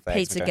American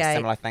flag's been doing Pizzagate.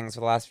 similar things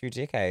for the last few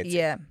decades.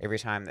 Yeah. Every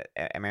time that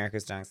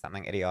America's doing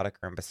something idiotic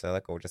or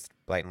imbecilic or just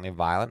blatantly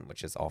violent,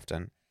 which is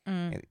often,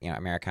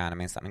 Americana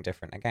means something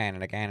different again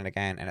and again and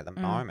again. And at the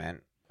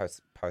moment,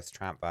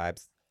 post-Trump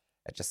vibes,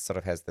 it just sort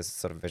of has this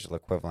sort of visual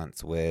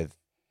equivalence with,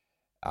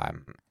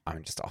 I'm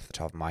just off the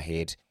top of my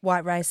head,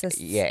 White racists.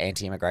 yeah,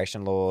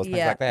 anti-immigration laws, things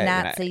Yeah, like that.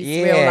 Nazis,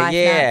 you know? real life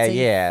Nazis.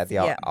 Yeah, the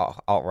Yeah.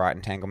 alt-right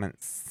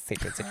entanglements,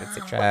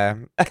 etc.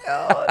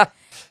 God.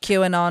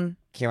 QAnon.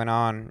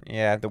 QAnon,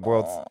 yeah, the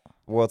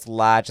world's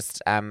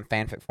largest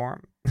fanfic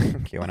forum.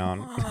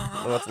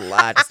 QAnon, world's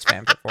largest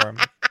fanfic forum.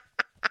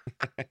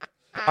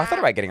 I thought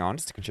about getting on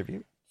just to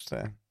contribute,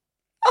 to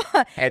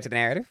add to the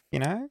narrative. You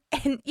know,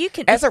 And you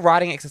can. as a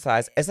writing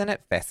exercise, isn't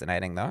it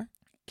fascinating though?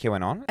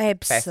 QAnon,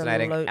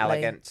 fascinating, Absolutely.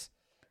 elegant.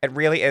 It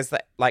really is.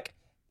 Like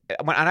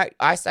when I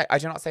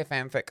do not say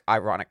fanfic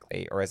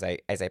ironically or as a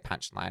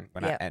punchline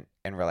when Yeah.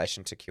 in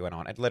relation to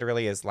QAnon. It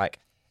literally is like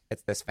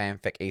it's this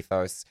fanfic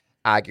ethos,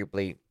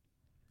 arguably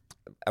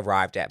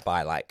arrived at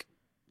by like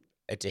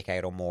a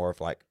decade or more of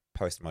like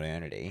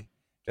postmodernity,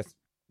 just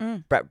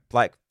but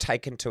like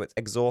taken to its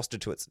exhausted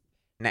to its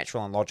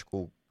natural and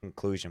logical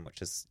conclusion,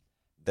 which is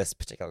this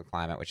particular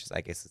climate, which is I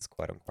guess is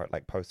quote unquote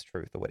like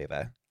post-truth or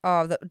whatever.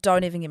 Oh,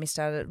 don't even get me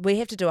started. We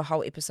have to do a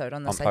whole episode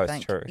on this, On I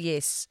think. post-truth.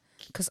 Yes.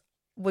 Because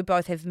we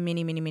both have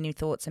many, many, many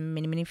thoughts and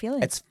many, many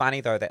feelings. It's funny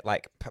though that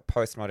like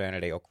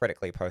postmodernity or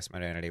critically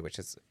postmodernity, which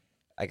has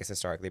I guess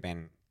historically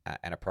been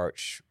an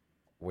approach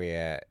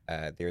where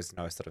there is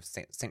no sort of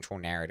central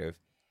narrative,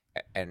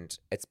 and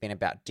it's been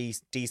about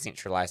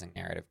decentralizing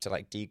narrative to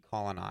like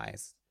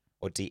decolonize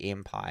or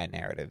de-empire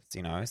narratives,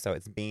 you know. So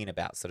it's been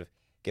about sort of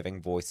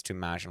giving voice to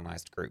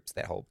marginalized groups,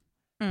 that whole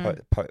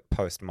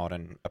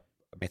postmodern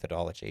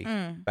methodology.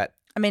 But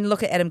I mean,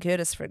 look at Adam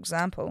Curtis, for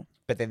example.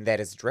 But then that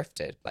has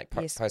drifted. Like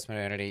Yes.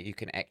 postmodernity,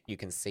 you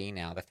can see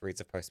now the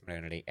threads of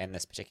postmodernity in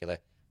this particular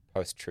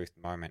post-truth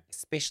moment,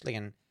 especially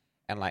in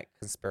like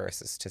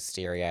conspiracist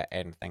hysteria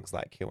and things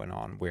like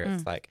QAnon, where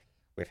it's like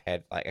we've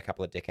had like a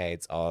couple of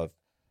decades of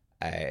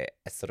a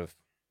sort of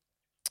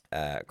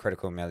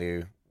critical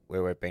milieu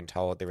where we've been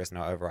told there is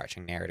no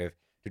overarching narrative,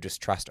 to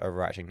just trust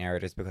overarching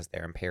narratives because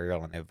they're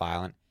imperial and they're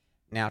violent.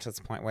 Now to this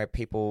point where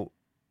people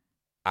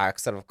are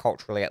sort of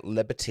culturally at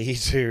liberty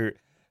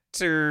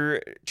to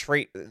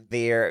treat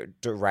their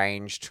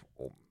deranged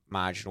or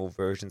marginal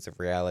versions of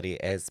reality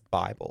as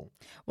Bible.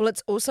 Well,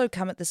 it's also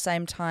come at the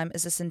same time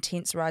as this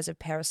intense rise of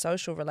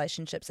parasocial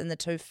relationships, and the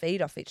two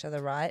feed off each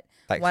other, right?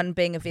 Like- One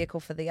being a vehicle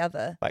for the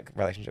other. Like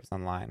relationships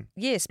online.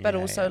 Yes, but Yeah,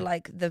 also yeah.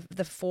 like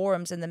the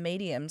forums and the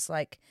mediums,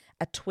 like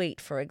a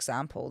tweet, for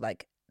example,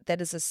 like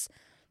that is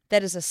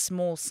a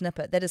small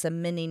snippet. That is a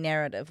mini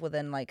narrative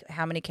within like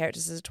how many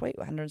characters is a tweet?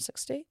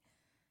 160?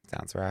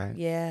 Sounds right.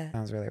 Yeah.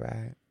 Sounds really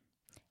right.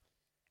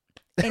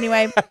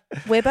 Anyway,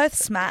 we're both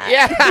smart.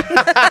 Yeah.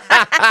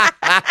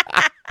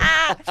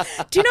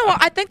 Do you know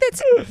what? I think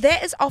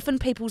that is often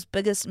people's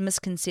biggest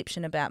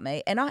misconception about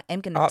me, and I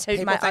am going to toot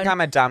People my think own.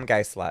 I'm a dumb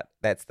gay slut.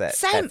 That's the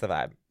Same. That's the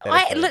vibe. That is I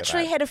totally the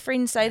literally vibe. had a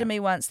friend say to Yeah. me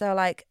once, they were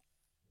like,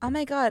 "Oh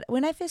my god,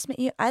 when I first met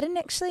you, I didn't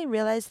actually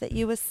realize that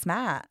you were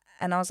smart,"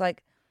 and I was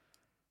like,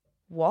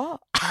 "What?"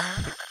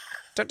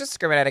 Don't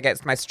discriminate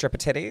against my stripper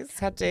titties.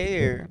 How dare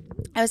you?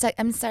 I was like,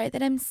 "I'm sorry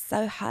that I'm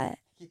so hot."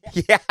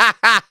 Yeah.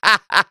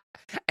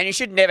 And you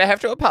should never have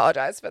to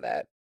apologize for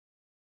that.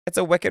 It's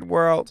a wicked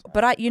world.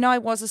 But I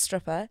was a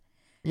stripper,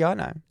 Yeah, I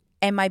know.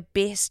 and my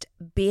best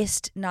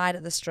night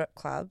at the strip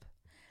club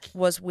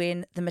was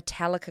when the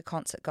Metallica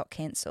concert got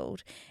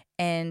cancelled,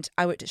 and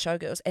I worked at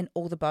Showgirls, and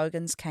all the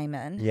bogans came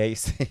in. Yeah, you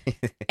see.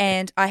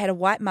 And I had a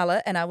white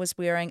mullet, and I was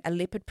wearing a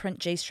leopard print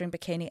G-string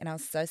bikini, and I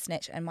was so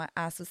snatched, and my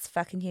ass was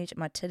fucking huge, and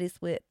my titties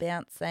were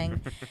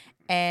bouncing,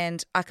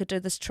 and I could do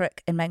this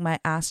trick and make my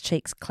ass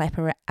cheeks clap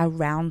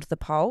around the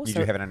pole. You So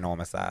do have an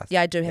enormous ass.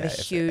 yeah, I do have a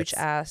it's- huge it's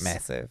ass.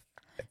 Massive.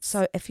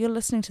 So if you're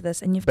listening to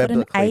this and you've got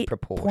an Biblically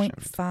proportioned.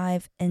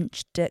 8.5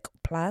 inch dick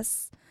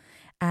plus,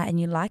 and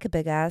you like a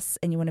big ass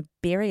and you want to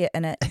bury it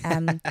in it,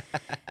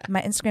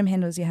 my Instagram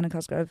handle is Johanna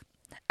Cosgrove.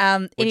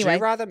 Would Anyway, you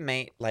rather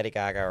meet Lady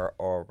Gaga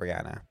or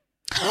Rihanna?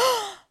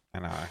 I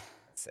know.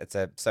 It's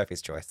a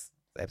Sophie's choice.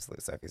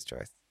 Absolute Sophie's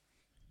choice.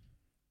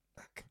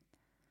 Fuck.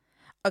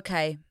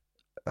 okay,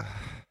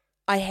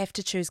 I have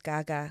to choose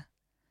Gaga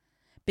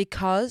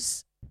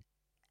because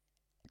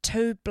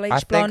two I bleach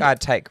think blonde, I'd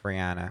take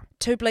Rihanna.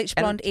 two bleach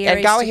And, blonde and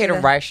Aries go ahead and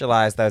together.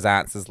 racialize those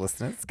answers,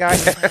 listeners. Go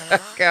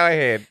ahead. Go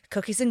ahead.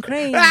 Cookies and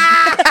cream.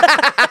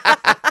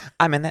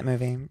 I'm in that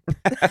movie.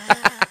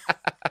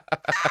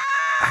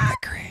 I'm the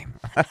cream.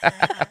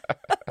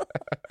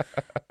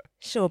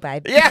 Sure,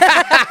 babe. Yeah.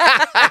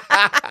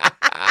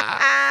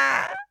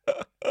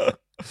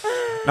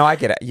 No, I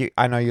get it.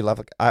 I know you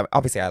love.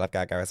 Obviously, I love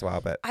Gaga as well,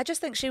 but I just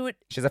think she would.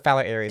 she's a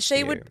fellow Aries. to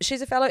you.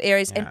 She's a fellow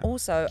Aries, and Yeah.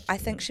 also I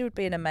think she would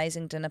be an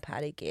amazing dinner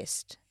party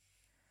guest.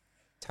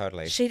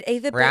 Totally. She'd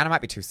either be Rihanna might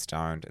be too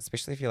stoned,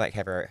 especially if you like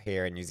have her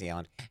here in New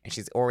Zealand, and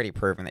she's already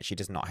proven that she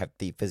does not have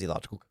the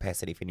physiological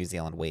capacity for New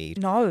Zealand weed.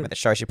 no. With the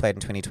show she played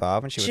in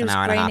 2012, and she was She an was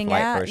hour and a half greening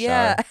late out, for a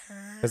yeah. show.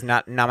 Because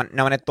no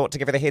one had thought to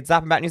give her the heads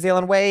up about New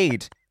Zealand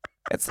weed.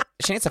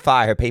 She needs to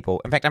fire her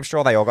people. In fact, I'm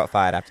sure they all got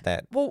fired after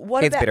that. Well,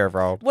 what Heads about better have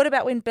rolled. what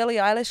about when Billie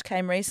Eilish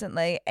came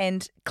recently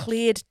and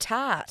cleared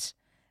Tarte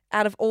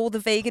out of all the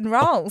vegan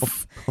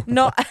rolls?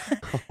 Not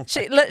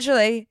she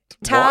literally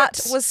Tarte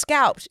What? was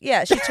scalped.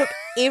 Yeah, she took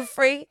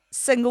every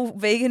single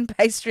vegan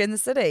pastry in the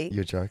city.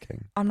 You're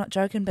joking. I'm not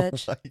joking,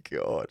 bitch. Oh my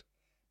god.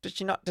 Did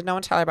no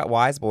one tell her about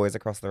Wise Boys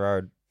across the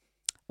road?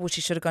 Well,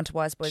 she should have gone to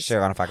Wise Boys. Should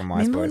have gone to fucking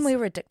Wise Remember Boys. when we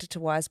were addicted to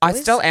Wise Boys? I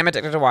still am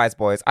addicted to Wise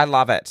Boys. I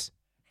love it.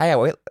 Hey,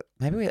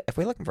 if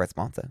we're looking for a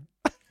sponsor.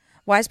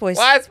 Wise Boys.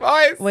 Wise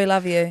Boys. We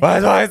love you.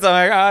 Wise Boys. Oh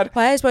my god.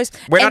 Wise Boys.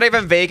 We're And not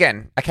even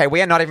vegan. Okay,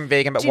 we are not even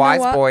vegan, but Do you know Wise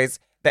what? Boys,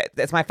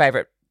 that's my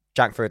favorite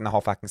junk food in the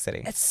whole fucking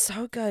city. It's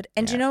so good.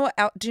 And do Yeah. you know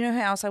what? Do you know who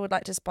else I would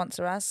like to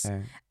sponsor us? Yeah.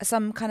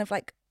 Some kind of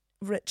like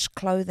rich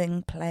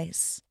clothing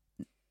place.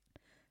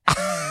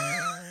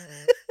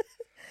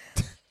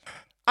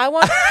 I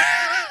want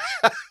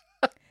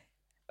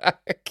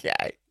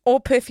Okay. or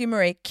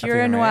perfumery. Cura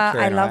Perfumery, Noir.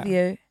 Cura I love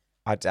Noir. you.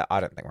 I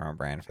don't think we're on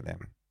brand for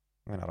them.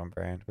 We're not on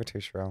brand. We're too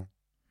shrill.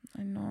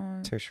 I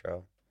know. Too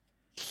shrill.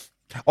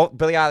 Oh,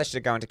 Billie Eilish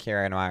did go into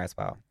Kira Noir as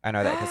well. I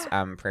know that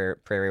because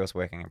Prairie was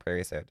working and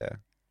Prairie served her.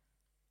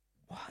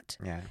 What?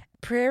 Yeah.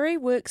 Prairie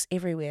works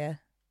everywhere.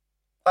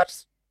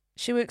 What?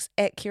 She works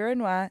at Cura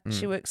Noir.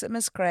 She Mm. works at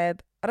Miss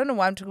Crab. I don't know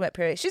why I'm talking about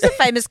Prairie. She's a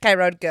famous K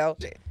Road girl.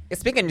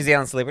 Speaking of New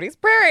Zealand celebrities,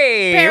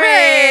 Prairie!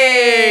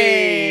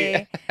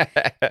 Prairie!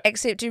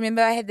 Except, do you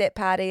remember I had that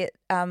party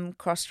at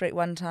Cross Street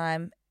one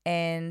time,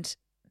 and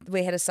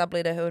we had a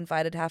subleader who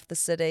invited half the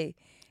city,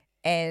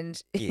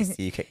 and Yes,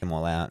 you kicked them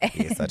all out.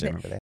 Yes, I do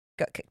remember that.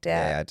 got kicked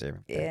out. Yeah, I do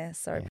remember that. Yeah,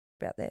 sorry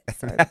about that.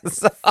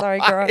 So- Sorry,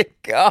 girl. Oh my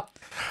God.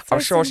 I'm So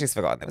sure some- she's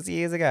forgotten. That was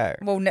years ago.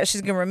 Well, no,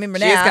 she's gonna remember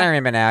She's now. going to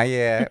remember now,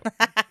 yeah.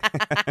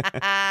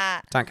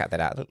 Don't cut that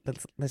out.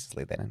 Let's just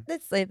leave that in.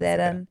 Let's leave that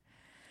Okay. in.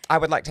 I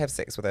would like to have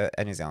sex with a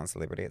New Zealand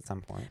celebrity at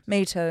some point.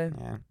 Me too.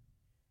 Yeah.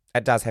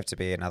 It does have to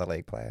be another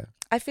league player.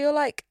 I feel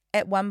like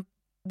at one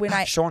when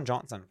I Sean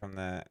Johnson from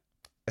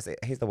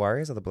he's the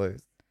Warriors or the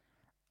Blues?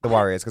 The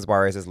Warriors, because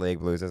Warriors is league,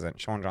 Blues isn't.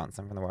 Sean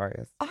Johnson from the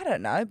Warriors. I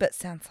don't know, but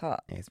sounds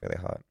hot. Yeah, he's really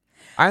hot.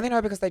 I only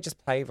know because they just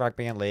play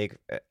rugby and league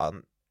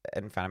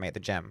in front of me at the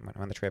gym when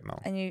I'm on the treadmill.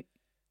 And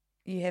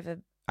you have a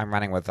I'm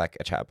running with like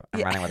a chub.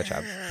 I'm running with a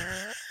chub.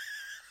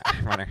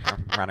 I'm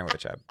running with a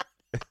chub.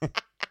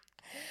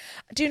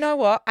 Do you know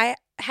what? I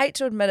hate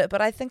to admit it,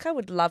 but I think I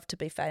would love to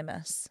be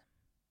famous.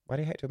 Why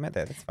do you hate to admit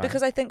that? That's fine.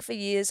 Because I think for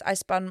years I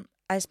spun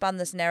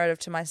this narrative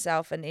to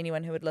myself and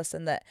anyone who would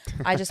listen that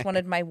I just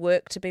wanted my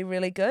work to be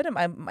really good and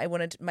I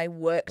wanted my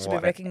work to What be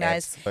an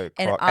recognised. absolute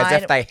And crock. As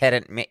if they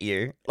hadn't met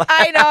you.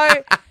 I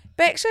know.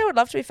 But actually I would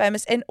love to be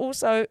famous, and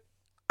also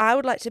I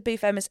would like to be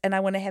famous and I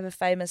want to have a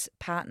famous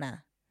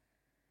partner.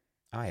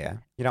 Oh yeah.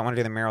 You don't want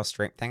to do the Meryl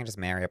Streep thing and just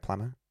marry a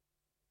plumber?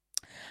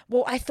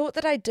 Well, I thought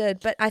that I did,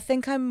 but I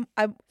think I'm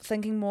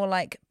thinking more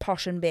like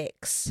Posh and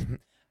Bex.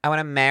 I want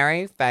to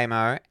marry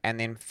Famo and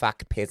then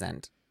fuck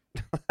peasant.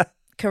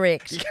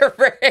 Correct.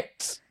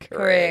 Correct.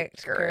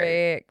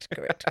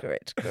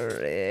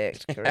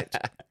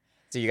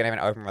 So you're going to have an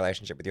open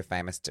relationship with your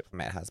famous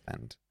diplomat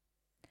husband.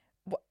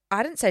 Well,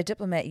 I didn't say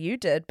diplomat, you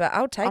did, but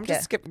I'll take I'm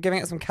just giving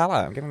it some colour.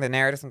 I'm giving the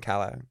narrative some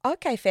colour.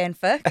 Okay,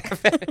 fanfic.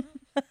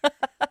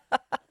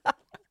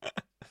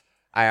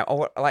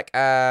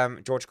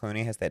 George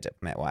Clooney has that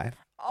diplomat wife.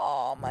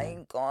 Oh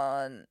my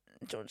God.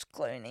 George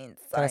Clooney.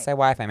 Did I say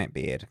wife? I meant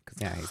beard because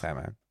he's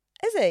homo.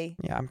 Is he?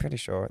 Yeah, I'm pretty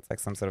sure it's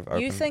like some sort of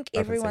open. You think open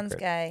everyone's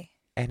secret. gay?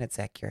 And it's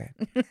accurate.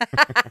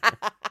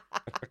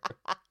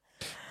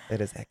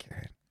 It is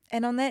accurate.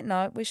 And on that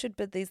note, we should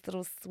bid these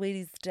little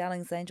sweeties,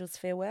 darlings, angels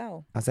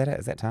farewell. Oh, is that it?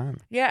 Is that time?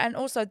 Yeah, and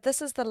also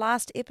this is the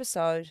last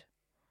episode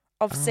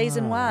of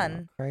season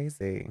 1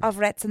 Crazy. of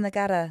Rats in the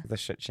Gutter. The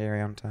shit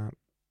cherry on top.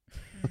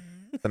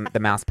 the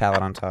mouse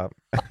palette on top.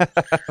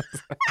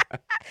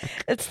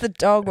 It's the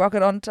dog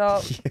rocket on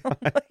top.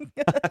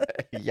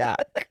 Yuck.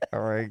 Oh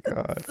my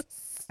God.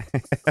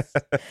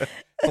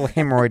 Little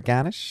hemorrhoid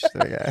garnish.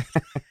 There we go.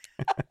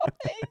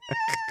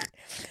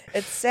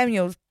 It's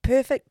Samuel's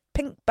perfect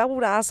pink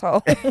bubbled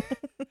asshole.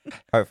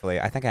 Hopefully.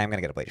 I think I am going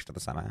to get a bleach for the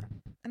summer.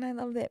 And I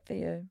love that for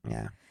you.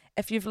 Yeah.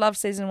 If you've loved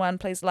season 1,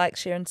 please like,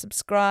 share and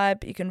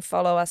subscribe. You can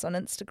follow us on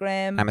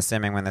Instagram. I'm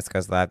assuming when this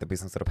goes live, there'll be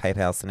some sort of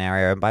PayPal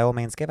scenario. And by all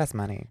means, give us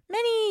money.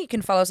 You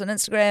can follow us on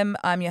Instagram.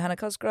 I'm Johanna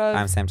Cosgrove.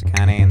 I'm Sam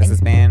Takani, and this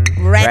has been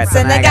Rats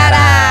in the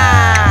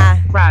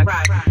Gutter. Rats.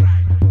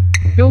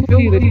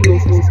 Filthy little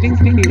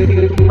stinky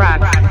little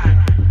rats.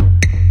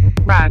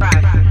 Rats.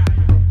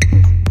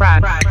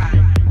 Rats.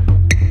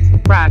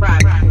 Rats.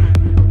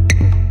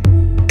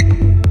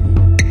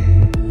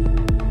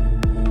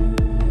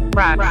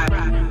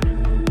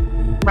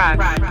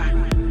 Rats.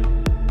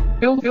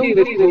 Filthy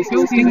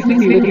little stinky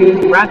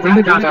little rats in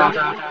the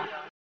gutter.